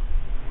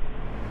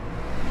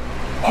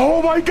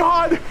 Oh my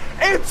god!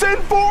 It's in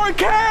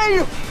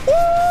 4K!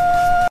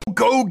 Woo!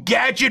 Go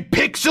Gadget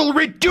Pixel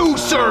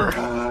Reducer!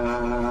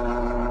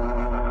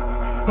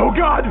 Oh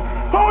god!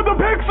 Oh, the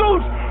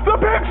pixels! The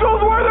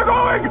pixels! Where they're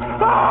going!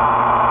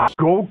 Ah!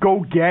 Go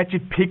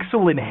Gadget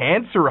Pixel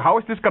Enhancer. How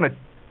is this gonna...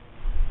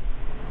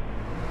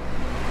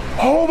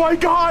 Oh my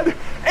god!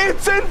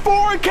 It's in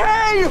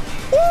 4K!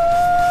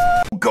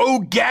 Woo! Go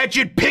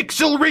Gadget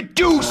Pixel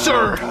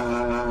Reducer!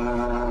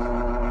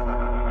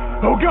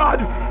 Oh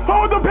god!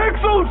 Oh, the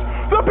pixels!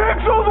 The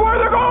pixels! Where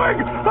they're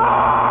going!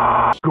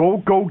 Ah! Go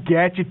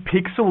Gadget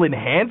Pixel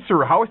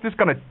Enhancer. How is this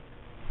gonna...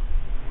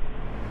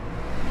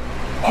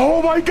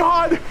 Oh my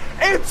god!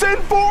 It's in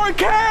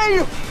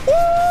 4K!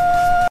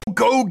 Woo!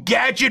 Go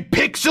Gadget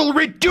Pixel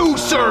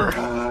Reducer!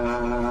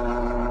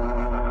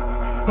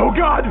 Oh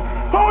god!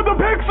 Oh, the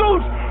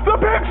pixels! The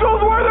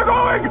pixels! Where they're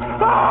going!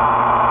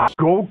 Ah!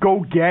 Go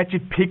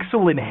Gadget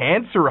Pixel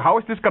Enhancer. How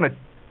is this gonna...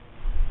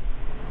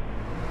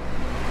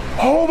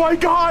 Oh my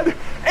god!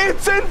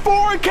 It's in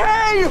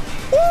 4K!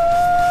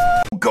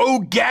 Woo! Go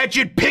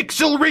Gadget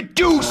Pixel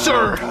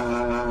Reducer!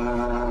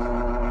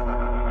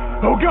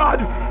 Oh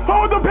god!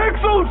 Oh, the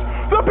pixels!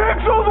 The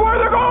pixels! Where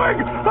they're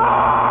going!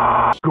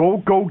 Ah!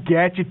 Go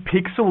Gadget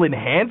Pixel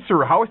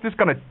Enhancer. How is this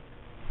gonna...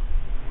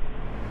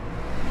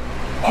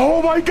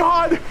 Oh my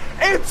god!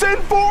 It's in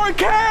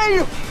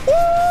 4K!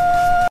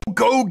 Woo!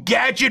 Go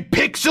Gadget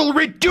Pixel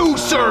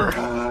Reducer!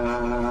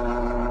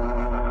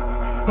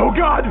 Oh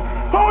god!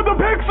 Oh, the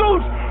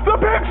pixels! The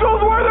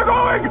pixels! Where they're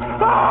going!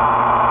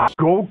 Ah!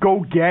 Go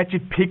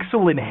Gadget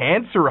Pixel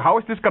Enhancer. How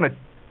is this gonna...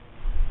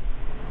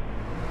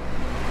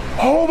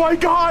 Oh my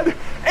god!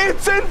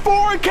 It's in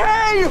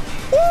 4K!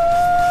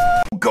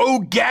 Woo! Go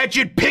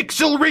Gadget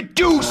Pixel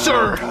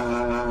Reducer!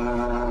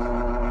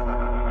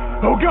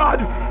 Oh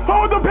god!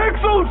 Oh, the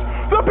pixels!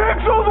 The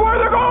pixels! Where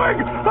they're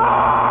going!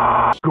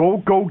 Ah! Go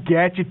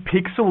Gadget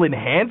Pixel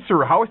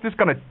Enhancer. How is this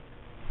gonna...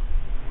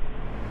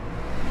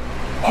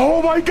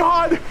 Oh my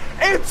god!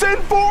 It's in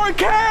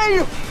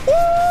 4K!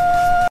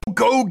 Woo!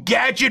 Go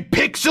Gadget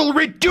Pixel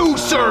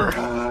Reducer!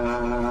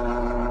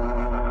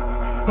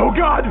 Oh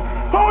god!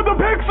 Oh, the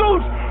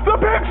pixels! The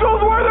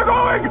pixels! Where they're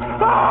going!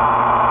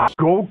 Ah!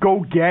 Go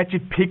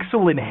Gadget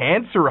Pixel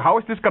Enhancer. How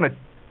is this gonna...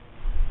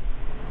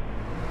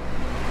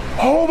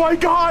 Oh my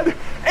god!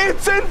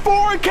 It's in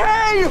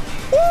 4K!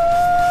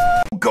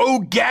 Woo! Go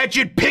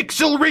Gadget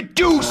Pixel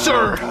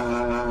Reducer!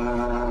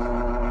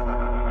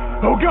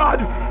 Oh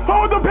god!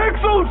 Oh, the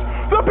pixels!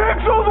 The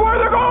pixels! Where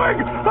they're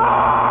going!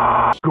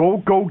 Ah!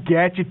 Go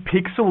Gadget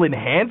Pixel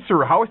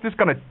Enhancer. How is this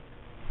gonna...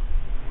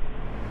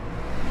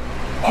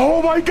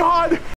 Oh my god!